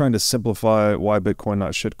terms of trying to simplify why Bitcoin,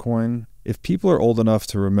 not shitcoin, if people are old enough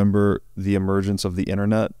to remember the emergence of the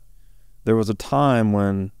internet, there was a time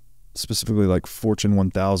when specifically like Fortune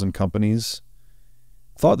 1000 companies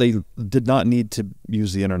thought they did not need to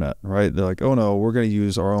use the internet, right? They're like, oh no, we're going to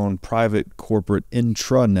use our own private corporate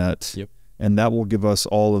intranet. Yep. And that will give us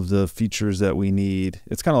all of the features that we need.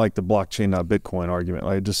 It's kind of like the blockchain, not Bitcoin argument.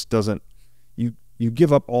 Like, it just doesn't, you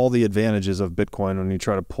give up all the advantages of Bitcoin when you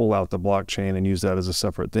try to pull out the blockchain and use that as a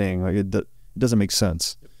separate thing. Like, it doesn't make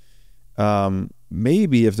sense.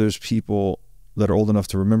 Maybe if there's people that are old enough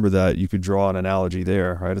to remember that, you could draw an analogy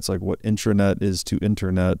there, right? It's like what intranet is to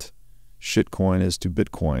internet, shitcoin is to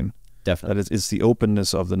Bitcoin. Definitely. That it's the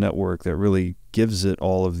openness of the network that really gives it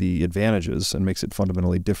all of the advantages and makes it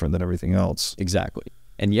fundamentally different than everything else. Exactly.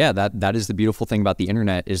 And yeah, that is the beautiful thing about the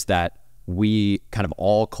internet, is that we kind of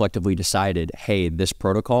all collectively decided, hey, this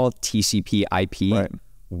protocol, TCP IP, right,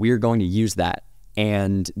 we're going to use that.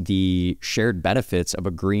 And the shared benefits of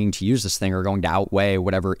agreeing to use this thing are going to outweigh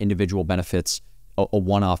whatever individual benefits a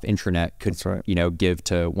one-off intranet could, right, give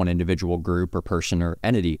to one individual group or person or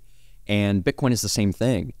entity. And Bitcoin is the same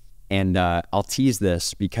thing. And I'll tease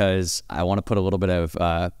this because I want to put a little bit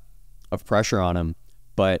of pressure on him.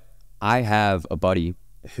 But I have a buddy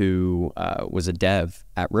who was a dev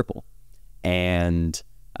at Ripple, and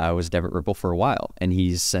was a dev at Ripple for a while. And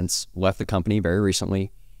he's since left the company very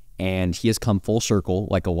recently. And he has come full circle,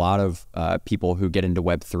 like a lot of people who get into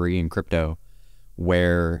Web3 and crypto,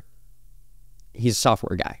 where he's a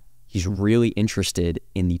software guy. He's really interested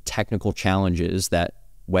in the technical challenges that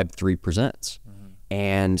Web3 presents.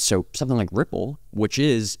 And so something like Ripple, which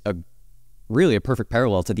is really a perfect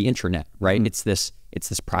parallel to the intranet, right? It's this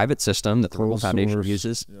private system that the Ripple Foundation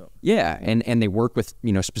uses. Yeah, and they work with,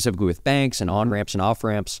 you know, specifically with banks and on-ramps and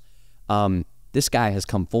off-ramps. This guy has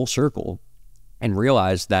come full circle and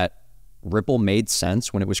realized that Ripple made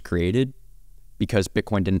sense when it was created because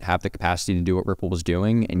Bitcoin didn't have the capacity to do what Ripple was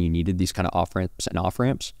doing, and you needed these kind of off-ramps and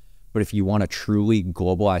off-ramps. But if you want a truly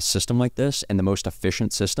globalized system like this and the most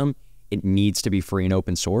efficient system, it needs to be free and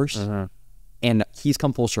open source. And he's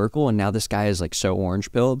come full circle, and now this guy is like so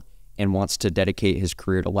orange-pilled and wants to dedicate his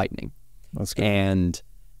career to Lightning. That's good. And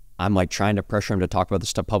I'm like trying to pressure him to talk about this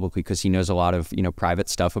stuff publicly because he knows a lot of, you know, private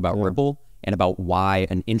stuff about Ripple and about why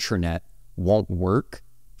an intranet won't work.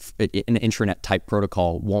 An intranet type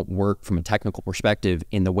protocol won't work from a technical perspective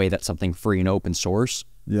in the way that something free and open source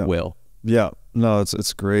will. Yeah, no,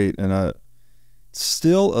 it's great. And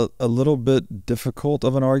still a little bit difficult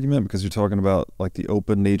of an argument because you're talking about like the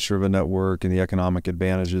open nature of a network and the economic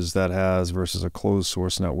advantages that has versus a closed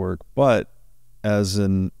source network. But as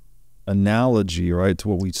an analogy, right, to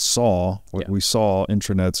what we saw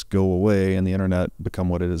intranets go away and the internet become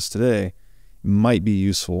what it is today, might be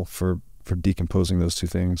useful for decomposing those two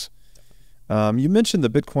things. You mentioned the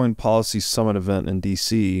Bitcoin Policy Summit event in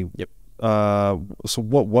DC. Yep. So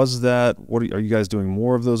what was that? Are you guys doing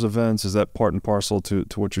more of those events? Is that part and parcel to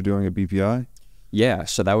what you're doing at BPI? Yeah,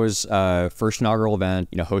 so that was first inaugural event,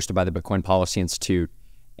 you know, hosted by the Bitcoin Policy Institute.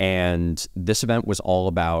 And this event was all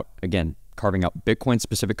about, again, carving out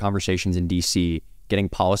Bitcoin-specific conversations in DC, getting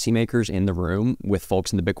policymakers in the room with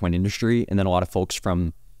folks in the Bitcoin industry, and then a lot of folks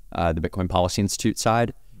from the Bitcoin Policy Institute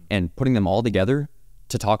side, and putting them all together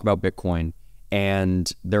to talk about Bitcoin.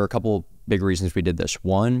 And there are a couple big reasons we did this.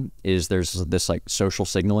 One is there's this like social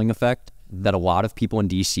signaling effect that a lot of people in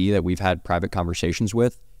DC that we've had private conversations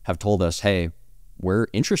with have told us, hey, we're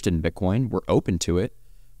interested in Bitcoin, we're open to it,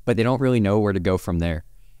 but they don't really know where to go from there.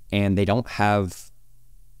 And they don't have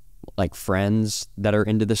like friends that are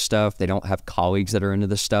into this stuff. They don't have colleagues that are into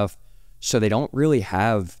this stuff. So they don't really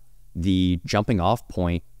have the jumping off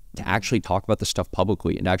point to actually talk about this stuff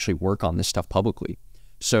publicly and actually work on this stuff publicly.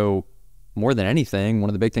 So more than anything, one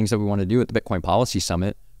of the big things that we want to do at the Bitcoin Policy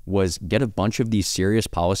Summit was get a bunch of these serious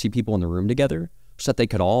policy people in the room together so that they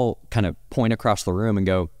could all kind of point across the room and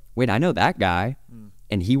go, wait, I know that guy,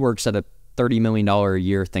 and he works at a $30 million a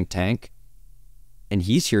year think tank, and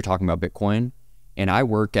he's here talking about Bitcoin, and I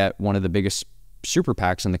work at one of the biggest super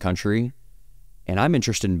PACs in the country, and I'm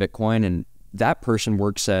interested in Bitcoin, and that person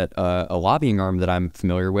works at a lobbying arm that I'm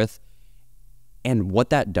familiar with. And what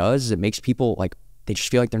that does is it makes people like, they just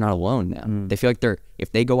feel like they're not alone now. They feel like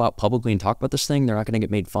if they go out publicly and talk about this thing, they're not going to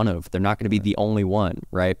get made fun of. They're not going to be the only one,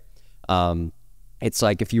 right? It's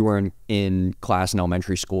like if you were in class in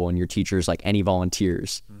elementary school and your teacher's like, any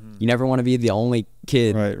volunteers, you never want to be the only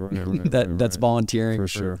kid that's volunteering for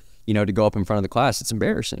sure. You know, to go up in front of the class. It's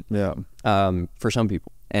embarrassing. Yeah. For some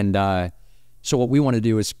people. And so what we want to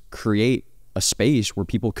do is create a space where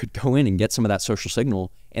people could go in and get some of that social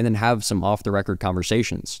signal and then have some off the record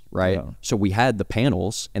conversations, right? Yeah. So we had the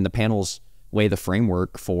panels, and the panels lay the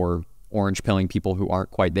framework for orange pilling people who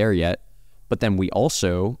aren't quite there yet. But then we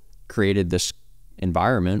also created this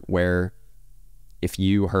environment where if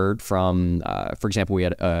you heard from, for example, we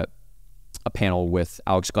had a panel with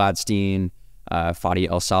Alex Gladstein, Fadi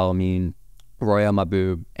El Salamin, Roya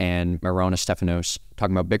Mahboub, and Marona Stefanos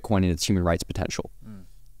talking about Bitcoin and its human rights potential.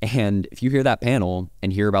 And if you hear that panel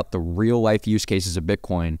and hear about the real life use cases of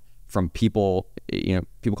Bitcoin from people, you know,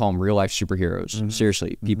 people call them real life superheroes.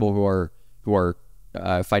 Seriously, people who are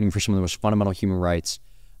fighting for some of the most fundamental human rights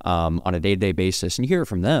on a day-to-day basis, and you hear it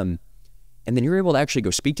from them, and then you're able to actually go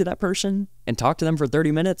speak to that person and talk to them for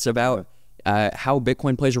 30 minutes about how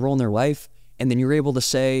Bitcoin plays a role in their life, and then you're able to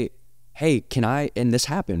say, hey, and this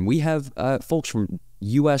happened. We have folks from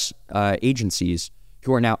U.S. agencies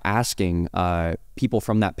who are now asking people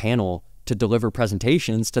from that panel to deliver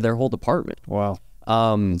presentations to their whole department. Wow.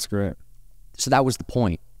 That's great. So that was the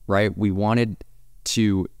point, right? We wanted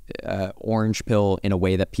to orange pill in a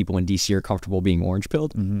way that people in DC are comfortable being orange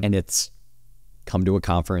pilled. And it's come to a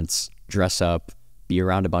conference, dress up, be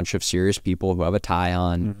around a bunch of serious people who have a tie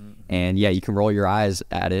on. And yeah, you can roll your eyes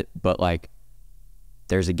at it, but like,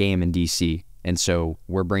 there's a game in DC. And so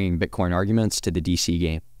we're bringing Bitcoin arguments to the DC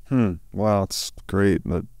game. Wow, it's great.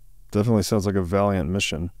 That definitely sounds like a valiant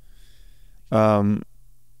mission. Okay,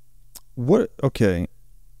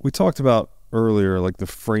 we talked about earlier, like the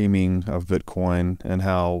framing of Bitcoin and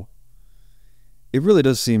how it really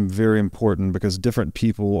does seem very important because different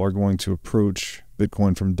people are going to approach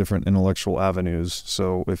Bitcoin from different intellectual avenues.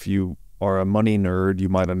 So if you are a money nerd, you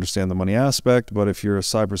might understand the money aspect, but if you're a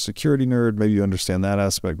cybersecurity nerd, maybe you understand that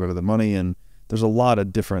aspect better than money, and there's a lot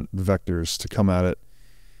of different vectors to come at it.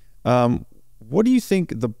 What do you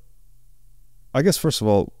think I guess first of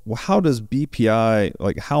all, how does BPI,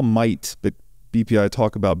 like how might BPI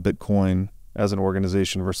talk about Bitcoin as an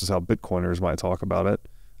organization versus how Bitcoiners might talk about it?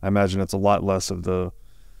 I imagine it's a lot less of the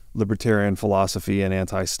libertarian philosophy and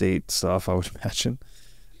anti-state stuff, I would imagine.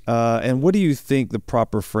 And what do you think the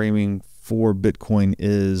proper framing for Bitcoin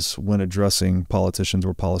is when addressing politicians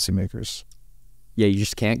or policymakers? Yeah, you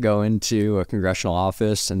just can't go into a congressional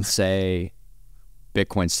office and say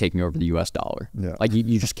Bitcoin's taking over the US dollar. Yeah. Like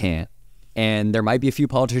you just can't. And there might be a few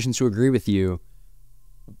politicians who agree with you,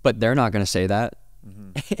 but they're not going to say that.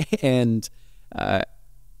 And I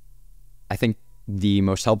think the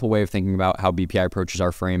most helpful way of thinking about how BPI approaches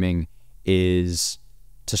our framing is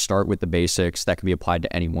to start with the basics that can be applied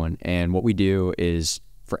to anyone. And what we do is,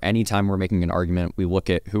 for any time we're making an argument, we look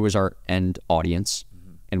at who is our end audience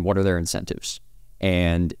and what are their incentives.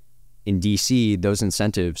 And in DC, those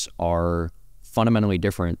incentives are fundamentally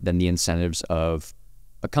different than the incentives of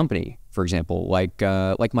a company, for example, like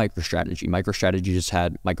MicroStrategy. MicroStrategy just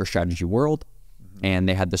had MicroStrategy World, and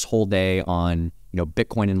they had this whole day on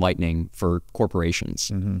Bitcoin and Lightning for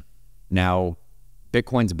corporations. Now,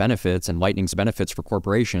 Bitcoin's benefits and Lightning's benefits for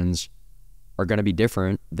corporations are going to be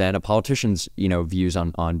different than a politician's views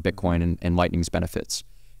on Bitcoin and Lightning's benefits.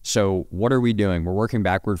 So what are we doing? We're working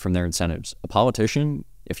backward from their incentives. A politician,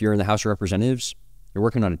 if you're in the House of Representatives, you're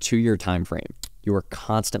working on a 2-year time frame. You are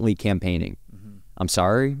constantly campaigning. I'm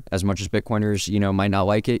sorry, as much as Bitcoiners, might not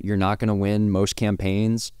like it, you're not going to win most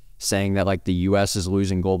campaigns saying that like the U.S. is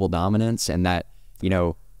losing global dominance and that,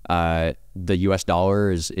 the U.S.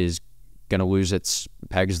 dollar is going to lose its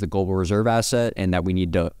peg as the global reserve asset and that we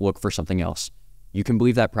need to look for something else. You can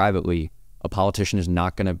believe that privately. A politician is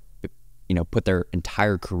not going to, put their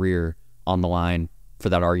entire career on the line for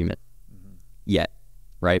that argument yet,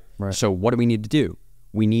 right? So what do we need to do?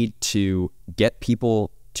 We need to get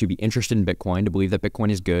people to be interested in Bitcoin, to believe that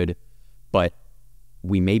Bitcoin is good, but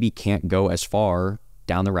we maybe can't go as far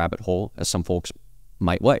down the rabbit hole as some folks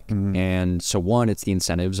might like. And so one, it's the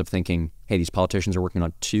incentives of thinking, hey, these politicians are working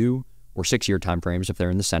on 2 or 6-year timeframes if they're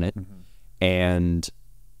in the Senate, and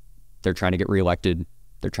they're trying to get reelected,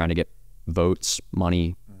 they're trying to get votes,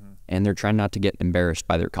 money, and they're trying not to get embarrassed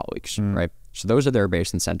by their colleagues, right? So those are their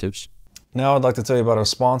base incentives. Now I'd like to tell you about our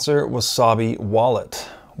sponsor, Wasabi Wallet.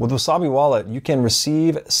 With Wasabi Wallet, you can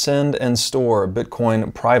receive, send, and store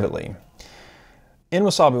Bitcoin privately. In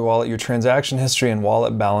Wasabi Wallet, your transaction history and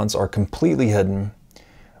wallet balance are completely hidden.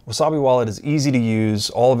 Wasabi Wallet is easy to use,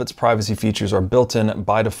 all of its privacy features are built in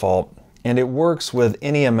by default, and it works with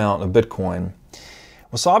any amount of Bitcoin.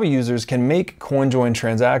 Wasabi users can make CoinJoin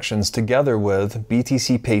transactions together with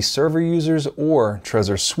BTC Pay server users or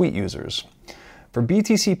Trezor Suite users. For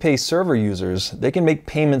BTC Pay server users, they can make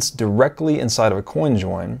payments directly inside of a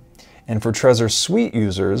CoinJoin, and for Trezor Suite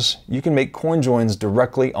users, you can make CoinJoins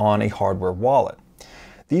directly on a hardware wallet.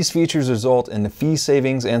 These features result in fee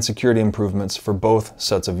savings and security improvements for both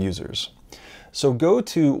sets of users. So go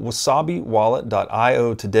to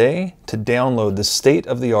wasabiwallet.io today to download the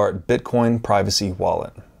state-of-the-art Bitcoin privacy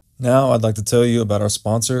wallet. Now I'd like to tell you about our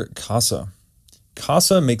sponsor, Casa.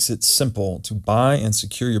 Casa makes it simple to buy and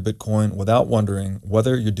secure your Bitcoin without wondering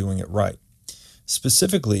whether you're doing it right.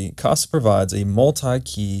 Specifically, Casa provides a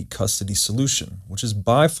multi-key custody solution, which is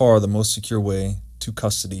by far the most secure way to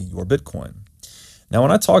custody your Bitcoin. Now,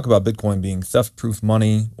 when I talk about Bitcoin being theft-proof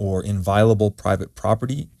money or inviolable private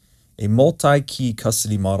property, a multi-key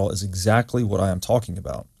custody model is exactly what I am talking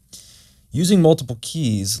about. Using multiple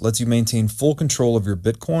keys lets you maintain full control of your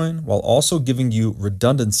Bitcoin while also giving you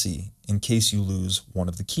redundancy in case you lose one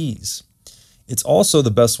of the keys. It's also the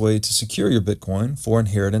best way to secure your Bitcoin for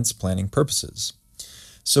inheritance planning purposes.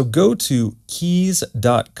 So go to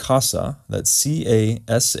keys.casa, that's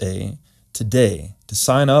C-A-S-A, today to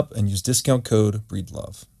sign up and use discount code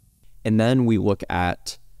Breedlove. And then we look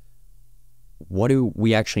at what do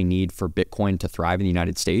we actually need for Bitcoin to thrive in the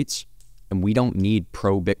United States? And we don't need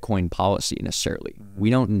pro-Bitcoin policy necessarily. We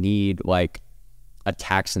don't need like a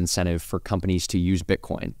tax incentive for companies to use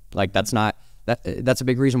Bitcoin. Like that's a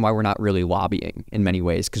big reason why we're not really lobbying in many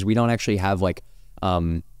ways, because we don't actually have like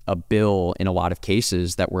a bill in a lot of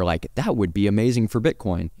cases that we're like, that would be amazing for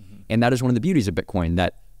Bitcoin. And that is one of the beauties of Bitcoin,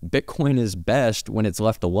 that Bitcoin is best when it's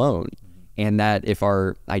left alone. And that if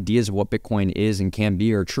our ideas of what Bitcoin is and can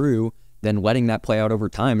be are true, then letting that play out over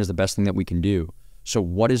time is the best thing that we can do. So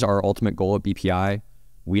what is our ultimate goal at BPI?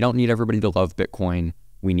 We don't need everybody to love Bitcoin.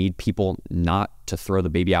 We need people not to throw the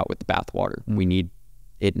baby out with the bathwater. We need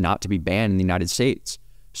it not to be banned in the United States.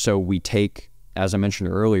 So we take, as I mentioned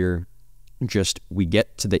earlier, we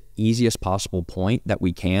get to the easiest possible point that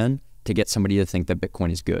we can to get somebody to think that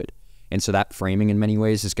Bitcoin is good. And so that framing in many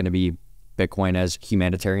ways is going to be Bitcoin as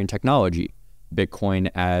humanitarian technology,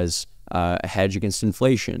 Bitcoin as a hedge against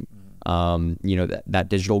inflation. You know, that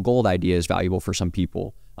digital gold idea is valuable for some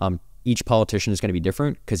people. Each politician is going to be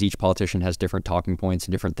different because each politician has different talking points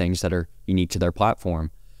and different things that are unique to their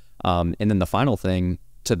platform. And then the final thing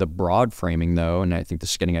to the broad framing, though, and I think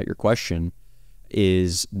this is getting at your question,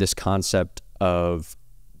 is this concept of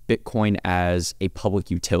Bitcoin as a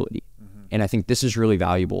public utility. And I think this is really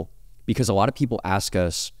valuable because a lot of people ask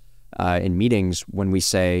us in meetings when we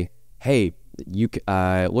say, hey, you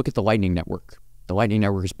look at the Lightning Network. The Lightning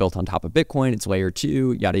Network is built on top of Bitcoin. It's layer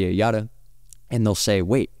 2, yada, yada, yada. And they'll say,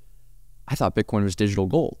 wait, I thought Bitcoin was digital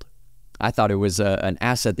gold. I thought it was an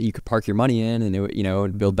asset that you could park your money in and it, you know,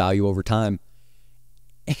 it'd build value over time.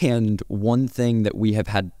 And one thing that we have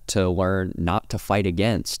had to learn not to fight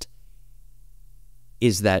against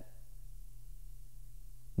is that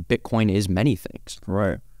Bitcoin is many things.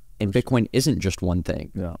 Right. And Bitcoin isn't just one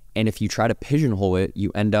thing. Yeah. And if you try to pigeonhole it,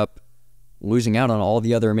 you end up losing out on all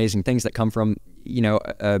the other amazing things that come from, you know,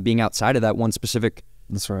 being outside of that one specific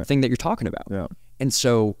thing that you're talking about. Yeah. And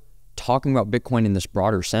so talking about Bitcoin in this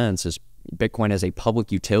broader sense is Bitcoin as a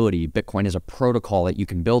public utility, Bitcoin as a protocol that you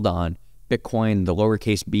can build on, Bitcoin, the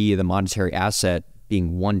lowercase b, the monetary asset,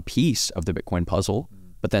 being one piece of the Bitcoin puzzle,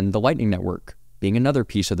 but then the Lightning Network being another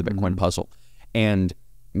piece of the Bitcoin puzzle. And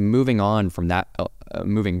moving on from that,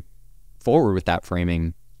 moving forward with that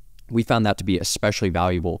framing, we found that to be especially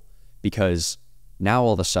valuable because now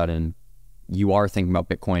all of a sudden you are thinking about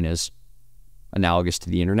Bitcoin as analogous to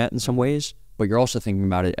the internet in some ways, but you're also thinking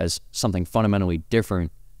about it as something fundamentally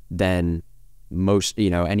different than most, you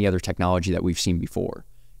know, any other technology that we've seen before.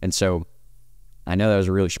 And so I know that was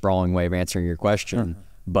a really sprawling way of answering your question,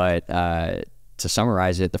 but to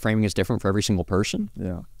summarize it, the framing is different for every single person.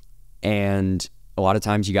 Yeah. And a lot of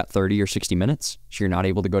times you got 30 or 60 minutes, so you're not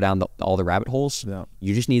able to go down all the rabbit holes. Yeah.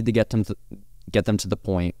 You just need to get them to the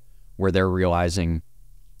point where they're realizing,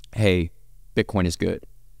 hey, Bitcoin is good.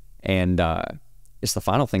 And it's the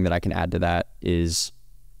final thing that I can add to that is,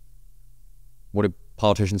 what do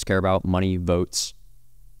politicians care about? Money, votes.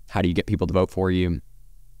 How do you get people to vote for you?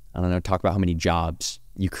 I don't know, talk about how many jobs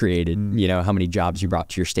you created, you know, how many jobs you brought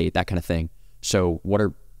to your state, that kind of thing. So what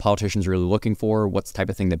are politicians really looking for? What's the type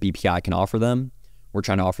of thing that BPI can offer them? We're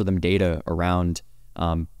trying to offer them data around,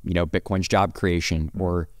 you know, Bitcoin's job creation,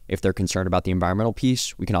 or if they're concerned about the environmental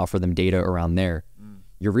piece, we can offer them data around there.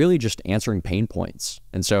 You're really just answering pain points.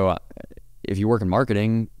 And so if you work in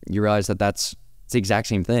marketing, you realize that it's the exact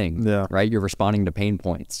same thing, right? You're responding to pain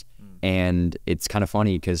points. And it's kind of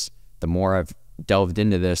funny because the more I've delved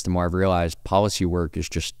into this, the more I've realized policy work is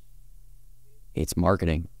just, it's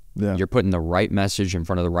marketing. You're putting the right message in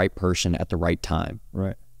front of the right person at the right time.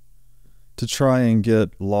 Right. To try and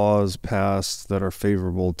get laws passed that are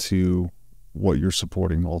favorable to what you're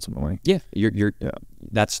supporting ultimately. Yeah.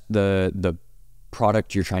 That's the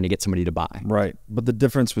product you're trying to get somebody to buy. Right. But the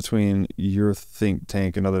difference between your think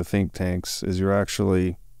tank and other think tanks is you're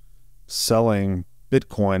actually selling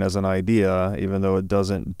Bitcoin as an idea, even though it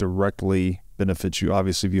doesn't directly benefit you.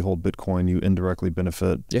 Obviously, if you hold Bitcoin, you indirectly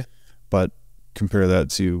benefit. Yeah. But compare that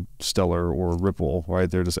to Stellar or Ripple, right?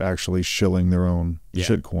 They're just actually shilling their own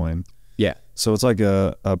shitcoin. Yeah. So it's like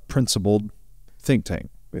a principled think tank,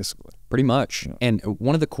 basically. Pretty much. Yeah. And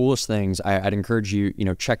one of the coolest things, I'd encourage you, you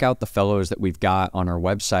know, check out the fellows that we've got on our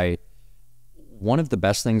website. One of the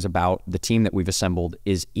best things about the team that we've assembled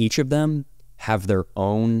is each of them have their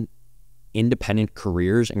own independent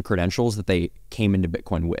careers and credentials that they came into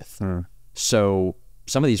Bitcoin with. So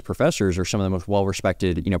some of these professors are some of the most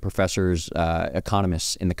well-respected, you know, professors,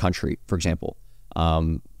 economists in the country, for example.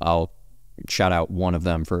 I'll shout out one of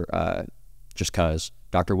them for just cause,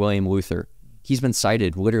 Dr. William Luther. He's been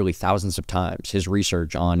cited literally thousands of times, his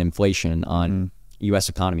research on inflation, on U.S.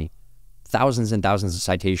 economy, thousands and thousands of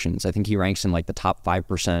citations. I think he ranks in like the top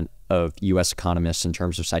 5% of U.S. economists in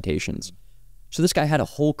terms of citations. So this guy had a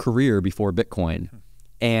whole career before Bitcoin.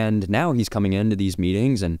 And now he's coming into these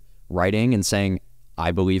meetings and writing and saying,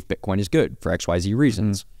 I believe Bitcoin is good for XYZ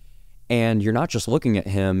reasons. And you're not just looking at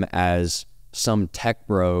him as some tech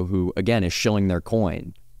bro who, again, is shilling their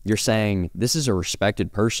coin. you're saying this is a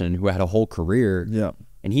respected person who had a whole career,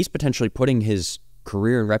 and he's potentially putting his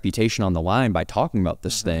career and reputation on the line by talking about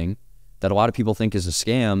this thing that a lot of people think is a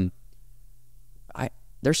scam.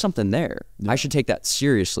 There's something there. I should take that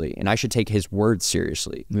seriously, and I should take his words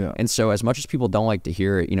seriously. And so as much as people don't like to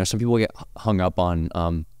hear it, you know, some people get hung up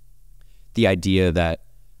on the idea that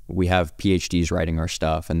we have PhDs writing our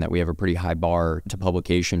stuff and that we have a pretty high bar to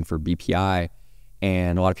publication for BPI.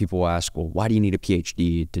 And a lot of people will ask, well, why do you need a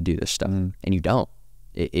PhD to do this stuff? And you don't.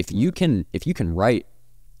 If you can write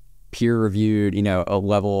peer-reviewed, you know, a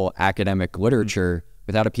level academic literature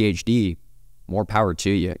without a PhD, more power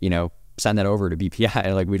to you. You know, send that over to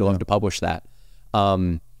BPI. Like, we'd love to publish that.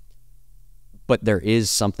 But there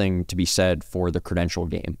is something to be said for the credential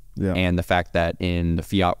game. And the fact that in the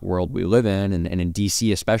fiat world we live in, and in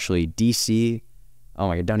DC especially, DC, oh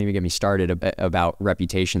my God, don't even get me started about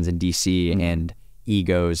reputations in DC and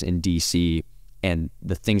egos in DC and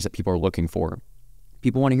the things that people are looking for.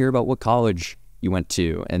 People want to hear about what college you went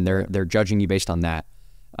to, and they're judging you based on that.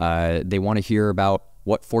 They want to hear about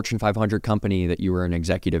what Fortune 500 company that you were an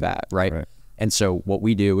executive at, right? And so what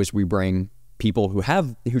we do is we bring people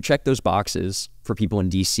who check those boxes for people in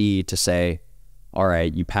DC to say, all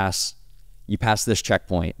right, you pass this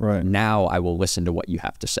checkpoint. Now I will listen to what you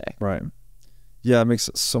have to say. Yeah, it makes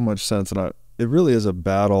so much sense. And it really is a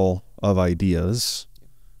battle of ideas,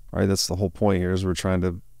 right? That's the whole point here, is we're trying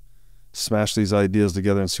to smash these ideas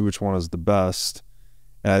together and see which one is the best.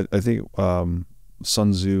 And I think Sun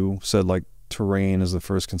Tzu said, like, terrain is the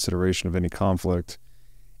first consideration of any conflict.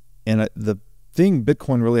 And the thing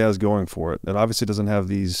Bitcoin really has going for it obviously doesn't have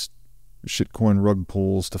these shitcoin rug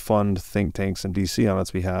pulls to fund think tanks in DC on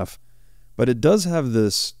its behalf, but it does have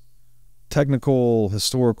this technical,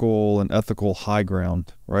 historical, and ethical high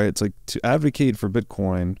ground, right? It's like, to advocate for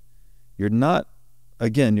Bitcoin, you're not,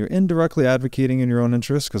 again, you're indirectly advocating in your own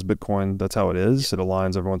interest, because Bitcoin, that's how it is. It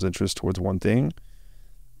aligns everyone's interest towards one thing.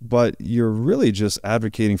 But you're really just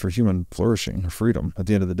advocating for human flourishing or freedom at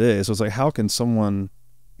the end of the day. So it's like, how can someone,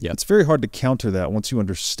 it's very hard to counter that once you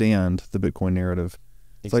understand the Bitcoin narrative.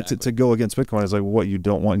 It's like to go against Bitcoin is like, what, you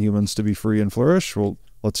don't want humans to be free and flourish? Well,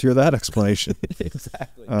 let's hear that explanation.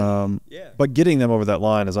 But getting them over that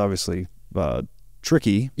line is obviously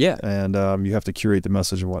tricky. And you have to curate the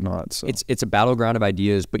message and whatnot. So it's a battleground of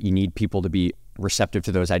ideas, but you need people to be receptive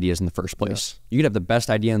to those ideas in the first place. You could have the best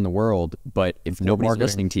idea in the world, but if nobody's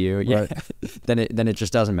listening to you, then it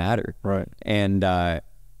just doesn't matter. And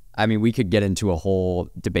I mean, we could get into a whole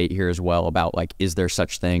debate here as well about, like, is there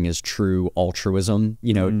such thing as true altruism,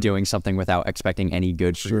 you know, doing something without expecting any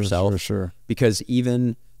good for yourself? Because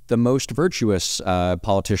even the most virtuous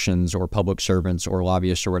politicians or public servants or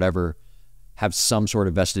lobbyists or whatever have some sort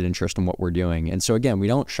of vested interest in what we're doing. And so again, we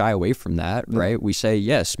don't shy away from that, right? We say,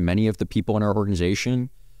 yes, many of the people in our organization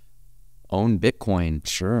own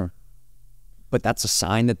Bitcoin. But that's a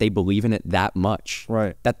sign that they believe in it that much,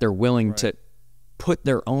 that they're willing to put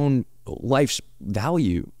their own life's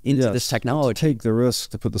value into this technology. To take the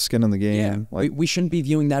risk, to put the skin in the game. Like, we shouldn't be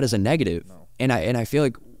viewing that as a negative. And I feel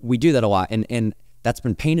like we do that a lot. And that's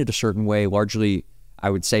been painted a certain way, largely,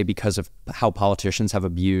 I would say, because of how politicians have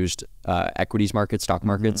abused equities markets, stock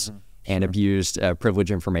markets, and abused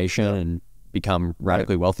privileged information and become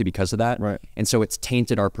radically wealthy because of that. And so it's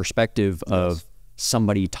tainted our perspective of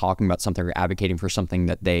somebody talking about something or advocating for something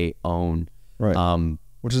that they own.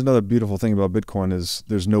 Which is another beautiful thing about Bitcoin, is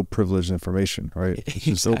there's no privileged information, right? It's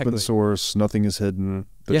just open source. Nothing is hidden.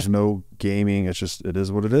 There's no gaming. It's just, it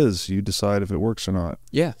is what it is. You decide if it works or not.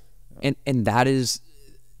 And that is,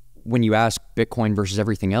 when you ask Bitcoin versus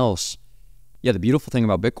everything else, the beautiful thing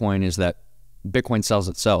about Bitcoin is that Bitcoin sells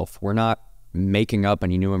itself. We're not making up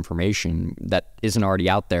any new information that isn't already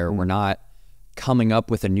out there. We're not coming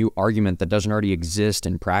up with a new argument that doesn't already exist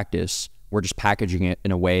in practice. We're just packaging it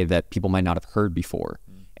in a way that people might not have heard before.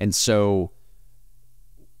 And so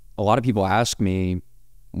a lot of people ask me,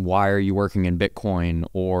 why are you working in Bitcoin?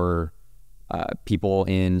 Or people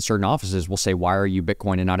in certain offices will say, why are you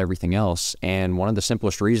Bitcoin and not everything else? And one of the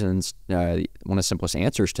simplest reasons, one of the simplest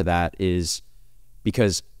answers to that is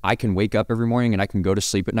because I can wake up every morning and I can go to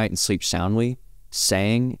sleep at night and sleep soundly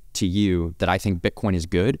saying to you that I think Bitcoin is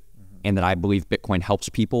good and that I believe Bitcoin helps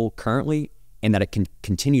people currently and that it can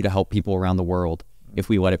continue to help people around the world if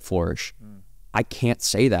we let it flourish. I can't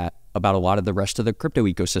say that about a lot of the rest of the crypto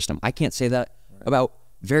ecosystem. I can't say that about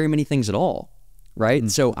very many things at all, right?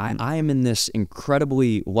 So I am in this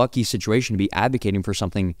incredibly lucky situation to be advocating for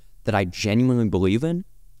something that I genuinely believe in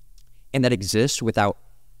and that exists without,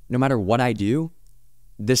 no matter what I do,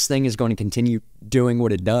 this thing is going to continue doing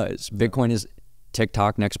what it does. Bitcoin is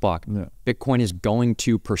TikTok, next block. Yeah. Bitcoin is going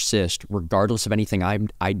to persist regardless of anything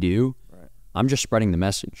I do. Right. I'm just spreading the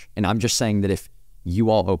message. And I'm just saying that if you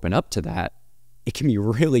all open up to that, it can be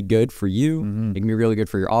really good for you. It can be really good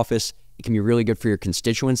for your office. It can be really good for your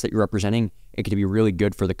constituents that you're representing. It can be really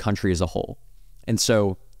good for the country as a whole. And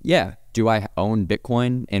so, yeah, do I own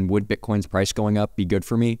Bitcoin, and would Bitcoin's price going up be good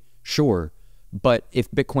for me? Sure. But if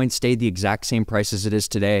Bitcoin stayed the exact same price as it is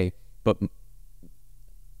today, but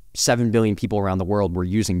 7 billion people around the world were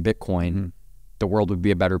using Bitcoin, the world would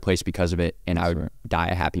be a better place because of it, and I would die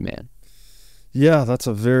a happy man. Yeah, that's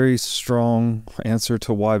a very strong answer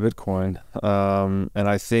to why Bitcoin. And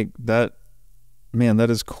I think that, man, that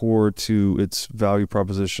is core to its value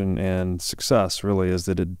proposition and success, really, is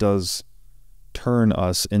that it does turn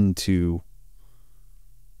us into,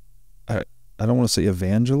 I don't want to say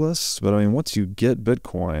evangelists, but I mean, once you get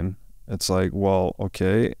Bitcoin, it's like, well,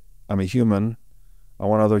 okay, I'm a human. I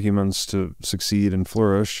want other humans to succeed and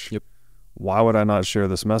flourish. Yep. Why would I not share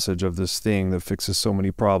this message of this thing that fixes so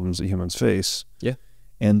many problems that humans face? Yeah.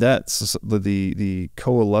 And that's the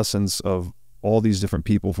coalescence of all these different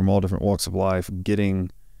people from all different walks of life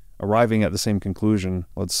arriving at the same conclusion,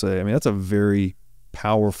 let's say. I mean, that's a very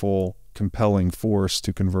powerful, compelling force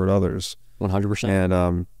to convert others. 100%.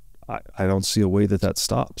 And I don't see a way that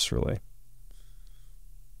stops, really.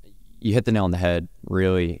 You hit the nail on the head,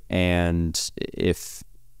 really. And if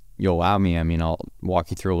you'll allow me, I mean, I'll walk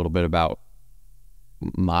you through a little bit about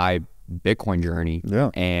my Bitcoin journey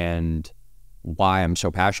and why I'm so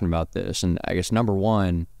passionate about this. And I guess number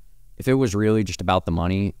one, if it was really just about the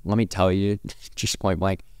money, let me tell you, just point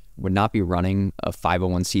blank, would not be running a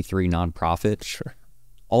 501c3 nonprofit. Sure.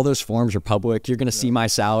 All those forms are public. You're going to see my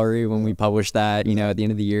salary when we publish that. You know, at the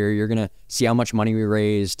end of the year, you're going to see how much money we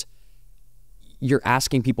raised. You're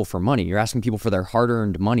asking people for money. You're asking people for their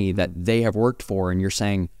hard-earned money that they have worked for, and you're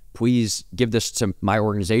saying, please give this to my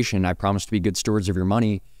organization. I promise to be good stewards of your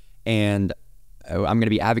money, and I'm going to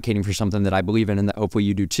be advocating for something that I believe in and that hopefully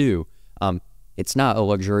you do too. It's not a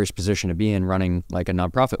luxurious position to be in, running like a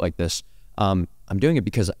nonprofit like this. I'm doing it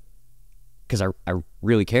because I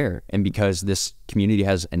really care, and because this community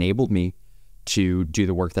has enabled me to do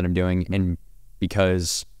the work that I'm doing, and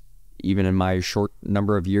because even in my short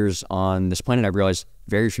number of years on this planet, I've realized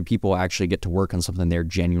very few people actually get to work on something they're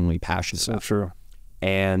genuinely passionate about. So true.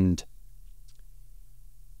 And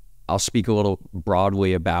I'll speak a little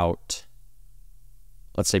broadly about,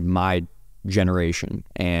 let's say, my generation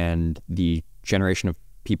and the generation of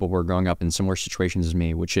people who are growing up in similar situations as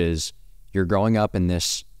me, which is you're growing up in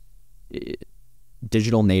this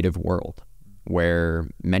digital native world where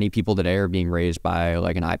many people today are being raised by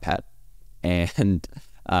like an iPad. And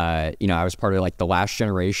you know, I was part of like the last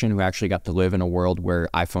generation who actually got to live in a world where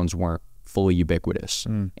iPhones weren't fully ubiquitous,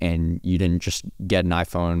 and you didn't just get an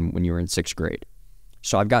iPhone when you were in 6th grade.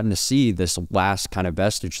 So I've gotten to see this last kind of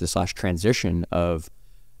vestige, this last transition of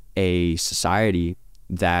a society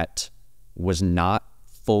that was not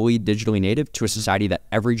fully digitally native to a society that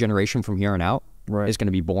every generation from here on out is going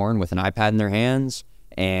to be born with an iPad in their hands,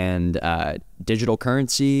 and digital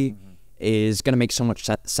currency is going to make so much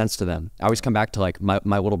sense to them. I always come back to like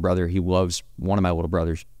my little brother. One of my little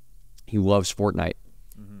brothers, he loves Fortnite.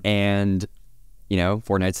 And, you know,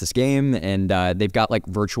 Fortnite's this game, and they've got like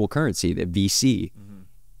virtual currency, the VC.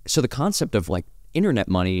 So the concept of like internet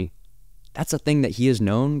money, that's a thing that he has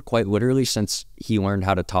known quite literally since he learned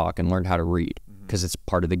how to talk and learned how to read, because it's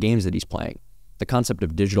part of the games that he's playing. The concept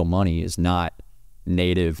of digital money is not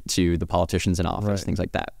native to the politicians in office, things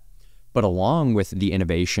like that. But along with the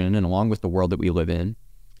innovation and along with the world that we live in,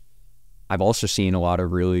 I've also seen a lot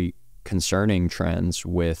of really concerning trends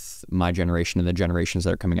with my generation and the generations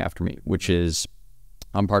that are coming after me, which is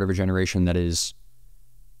I'm part of a generation that is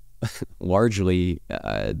largely,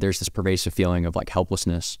 there's this pervasive feeling of like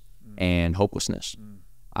helplessness and hopelessness.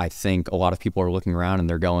 I think a lot of people are looking around and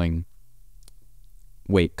they're going,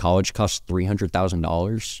 wait, college costs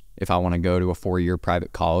 $300,000 if I want to go to a 4-year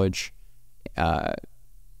private college.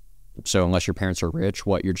 So unless your parents are rich,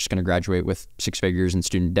 you're just going to graduate with 6 figures in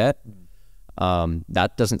student debt?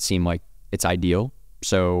 That doesn't seem like it's ideal.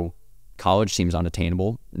 So college seems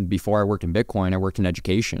unattainable. Before I worked in Bitcoin, I worked in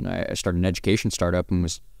education. I started an education startup and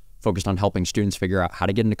was focused on helping students figure out how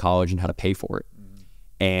to get into college and how to pay for it.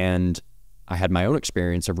 And I had my own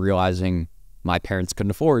experience of realizing my parents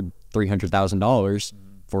couldn't afford $300,000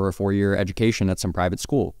 for a 4-year education at some private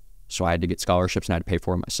school. So I had to get scholarships and I had to pay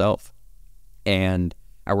for it myself. And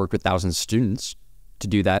I worked with thousands of students to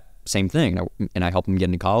do that same thing. And I helped them get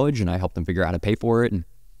into college, and I helped them figure out how to pay for it and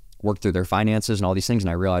work through their finances and all these things. And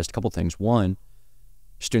I realized a couple things. One,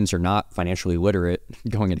 students are not financially literate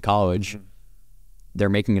going into college. they're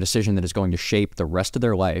making a decision that is going to shape the rest of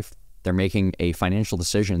their life. They're making a financial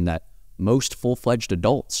decision that most full-fledged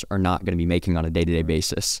adults are not going to be making on a day-to-day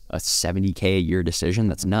basis. A $70K a year decision,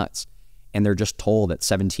 that's nuts. And they're just told at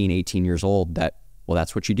 17, 18 years old that, well,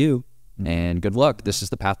 that's what you do, and good luck. This is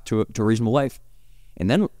the path to a reasonable life. And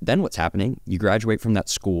then what's happening? You graduate from that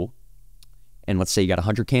school, and let's say you got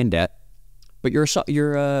 100K in debt, but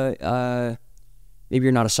maybe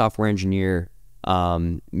you're not a software engineer.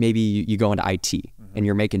 Maybe you go into IT, and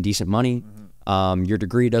you're making decent money. Your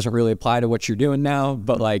degree doesn't really apply to what you're doing now,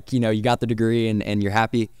 but like, you know, you got the degree and you're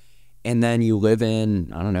happy. And then you live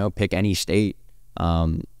in, I don't know, pick any state.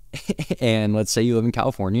 And let's say you live in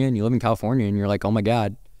California, and you're like, oh my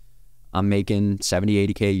God, I'm making 70,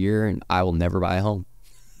 80K a year, and I will never buy a home.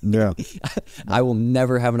 Yeah. I will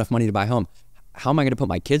never have enough money to buy a home. How am I going to put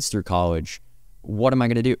my kids through college? What am I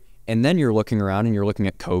going to do? And then you're looking around and you're looking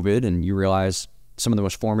at COVID, and you realize some of the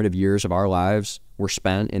most formative years of our lives were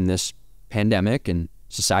spent in this pandemic, and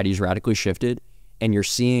society's radically shifted, and you're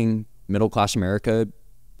seeing middle-class America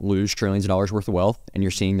lose trillions of dollars worth of wealth, and you're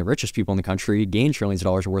seeing the richest people in the country gain trillions of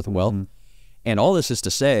dollars worth of wealth. And all this is to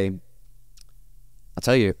say, I'll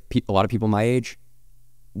tell you, a lot of people my age,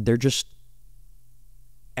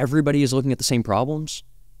 everybody is looking at the same problems,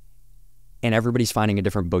 and everybody's finding a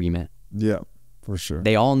different boogeyman. Yeah, for sure.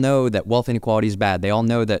 They all know that wealth inequality is bad. They all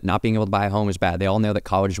know that not being able to buy a home is bad. They all know that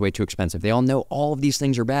college is way too expensive. They all know all of these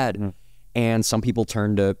things are bad. And some people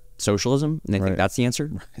turn to socialism, and they think that's the answer.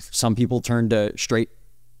 Some people turn to straight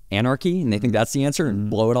anarchy, and they think that's the answer, and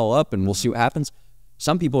blow it all up, and we'll see what happens.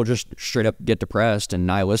 Some people just straight up get depressed and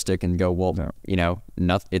nihilistic and go, well, you know,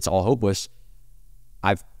 it's all hopeless.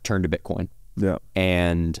 I've turned to Bitcoin. Yeah.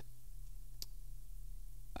 And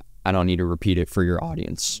I don't need to repeat it for your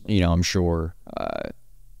audience, you know, I'm sure.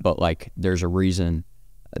 But like, there's a reason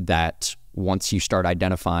that once you start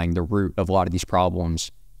identifying the root of a lot of these problems,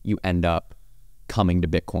 you end up coming to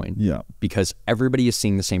Bitcoin. Yeah. Because everybody is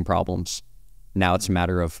seeing the same problems. Now it's a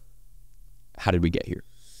matter of, how did we get here?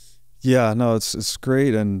 Yeah, no, it's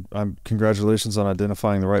great, and congratulations on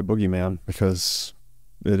identifying the right boogeyman, because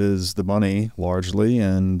it is the money largely,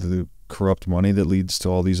 and the corrupt money that leads to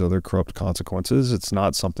all these other corrupt consequences. It's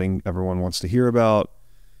not something everyone wants to hear about.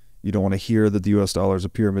 You don't want to hear that the U.S. dollar is a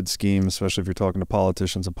pyramid scheme, especially if you're talking to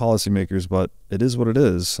politicians and policymakers, but it is what it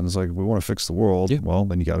is. And it's like, if we want to fix the world, well,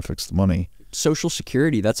 then you got to fix the money. Social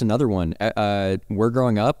Security, that's another one. We're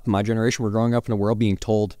growing up, my generation, we're growing up in a world being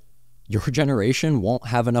told, your generation won't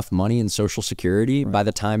have enough money in Social Security by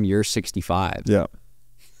the time you're 65. Yeah.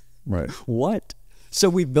 Right. What? So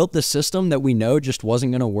we built this system that we know just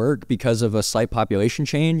wasn't going to work because of a slight population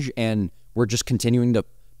change, and we're just continuing to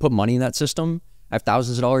put money in that system. I have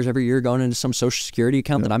thousands of dollars every year going into some Social Security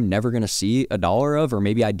account that I'm never going to see a dollar of, or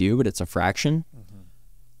maybe I do, but it's a fraction.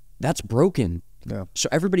 That's broken. Yeah. So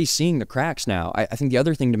everybody's seeing the cracks now. I think the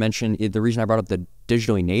other thing to mention, the reason I brought up the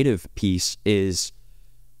digitally native piece, is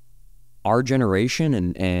our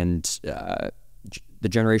generation and the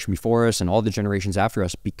generation before us and all the generations after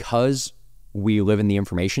us, because we live in the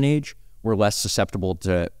information age, we're less susceptible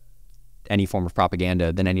to any form of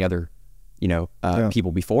propaganda than any other, you know,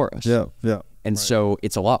 people before us. Yeah, yeah. And so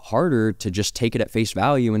it's a lot harder to just take it at face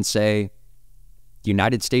value and say the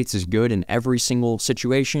United States is good in every single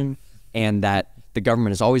situation, and that the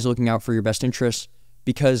government is always looking out for your best interests.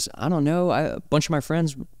 Because, I don't know, a bunch of my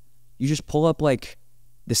friends, you just pull up like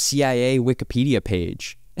the CIA Wikipedia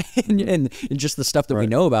page and just the stuff that we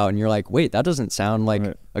know about, and you're like, wait, that doesn't sound like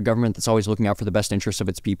a government that's always looking out for the best interests of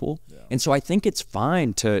its people. And so I think it's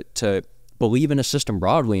fine to believe in a system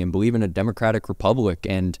broadly, and believe in a democratic republic,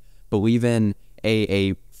 and believe in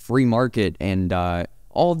a free market, and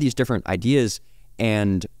all of these different ideas,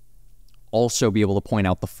 and also be able to point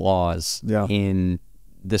out the flaws in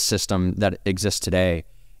the system that exists today.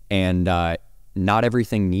 And not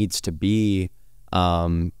everything needs to be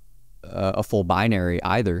a full binary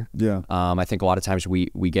either. Yeah. I think a lot of times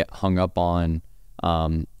we get hung up on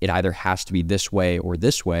it either has to be this way or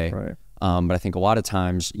this way. Right. But I think a lot of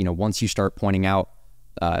times, you know, once you start pointing out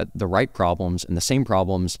the right problems and the same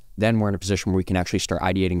problems, then we're in a position where we can actually start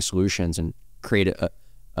ideating solutions and create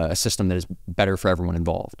a system that is better for everyone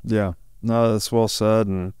involved. Yeah. No, that's well said.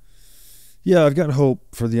 And yeah, I've got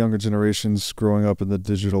hope for the younger generations growing up in the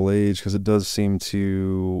digital age, because it does seem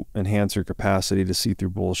to enhance your capacity to see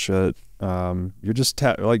through bullshit. You're just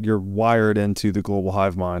like you're wired into the global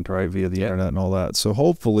hive mind, right, via the internet and all that. So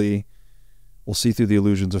hopefully we'll see through the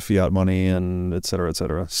illusions of fiat money and et cetera, et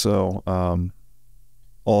cetera. So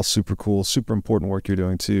all super cool, super important work you're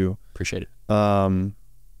doing too. Appreciate it. Grant,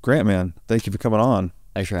 man, thank you for coming on.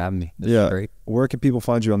 Thanks for having me. This is great. Where can people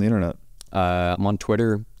find you on the internet? I'm on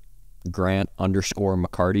Twitter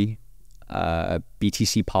Grant_McCarty.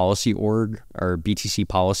 BTC Policy org or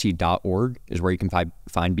btcpolicy.org is where you can find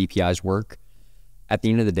BPI's work. At the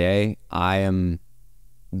end of the day, I am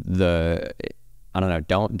I don't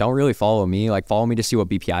know, don't really follow me. Like, follow me to see what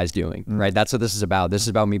BPI is doing, right? That's what this is about. This is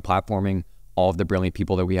about me platforming all of the brilliant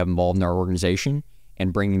people that we have involved in our organization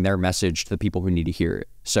and bringing their message to the people who need to hear it.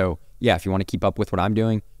 So yeah, if you want to keep up with what I'm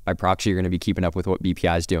doing, by proxy, you're going to be keeping up with what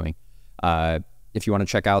BPI is doing. If you want to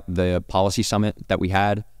check out the policy summit that we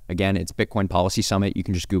had, again, it's Bitcoin Policy Summit. You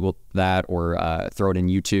can just Google that or throw it in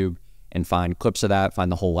YouTube and find clips of that,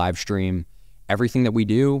 find the whole live stream. Everything that we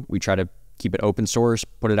do, we try to keep it open source,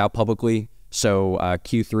 put it out publicly. So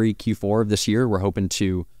Q3, Q4 of this year, we're hoping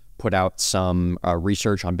to put out some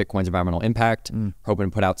research on Bitcoin's environmental impact. We're hoping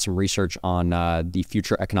to put out some research on the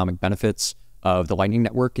future economic benefits of the Lightning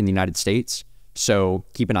Network in the United States. So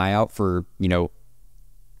keep an eye out for, you know,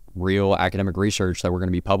 real academic research that we're going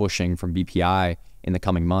to be publishing from BPI in the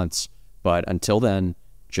coming months. But until then,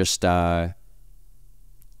 just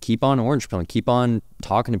keep on orange pilling, keep on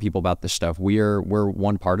talking to people about this stuff. We're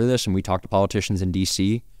one part of this, and we talk to politicians in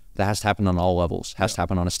DC. That has to happen on all levels. Has to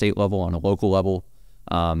happen on a state level, on a local level.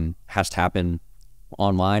 Has to happen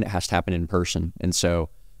online. It has to happen in person. And so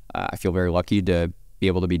I feel very lucky to be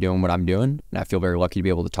able to be doing what I'm doing, and I feel very lucky to be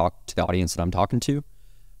able to talk to the audience that I'm talking to.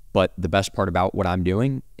 But the best part about what I'm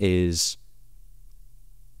doing is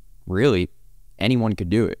really anyone could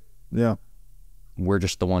do it. Yeah. We're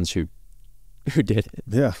just the ones who did it.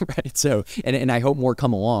 Yeah. Right. So, and I hope more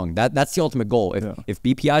come along. That's the ultimate goal. If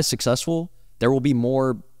BPI is successful, there will be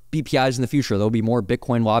more BPIs in the future. There'll be more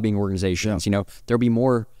Bitcoin lobbying organizations. You know, there'll be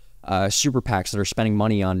more super PACs that are spending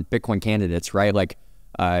money on Bitcoin candidates, right? Like,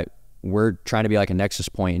 we're trying to be like a nexus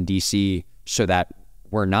point in DC so that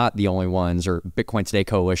we're not the only ones, or Bitcoin Today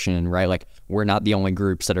Coalition, right? Like, we're not the only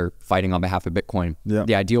groups that are fighting on behalf of Bitcoin. Yeah.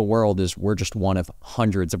 The ideal world is we're just one of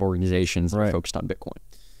hundreds of organizations that are focused on Bitcoin.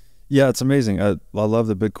 Yeah, it's amazing. I love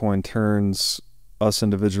that Bitcoin turns us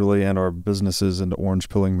individually and our businesses into orange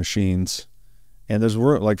pilling machines. And there's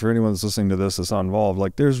room, like, for anyone that's listening to this that's not involved,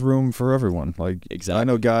 like, there's room for everyone. Like, exactly. I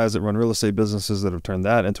know guys that run real estate businesses that have turned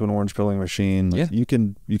that into an orange pilling machine. Like, you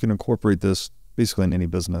can incorporate this basically in any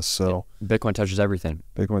business. So Bitcoin touches everything.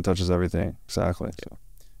 Bitcoin touches everything. Exactly. So,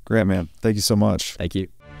 Grant, man, thank you so much. Thank you.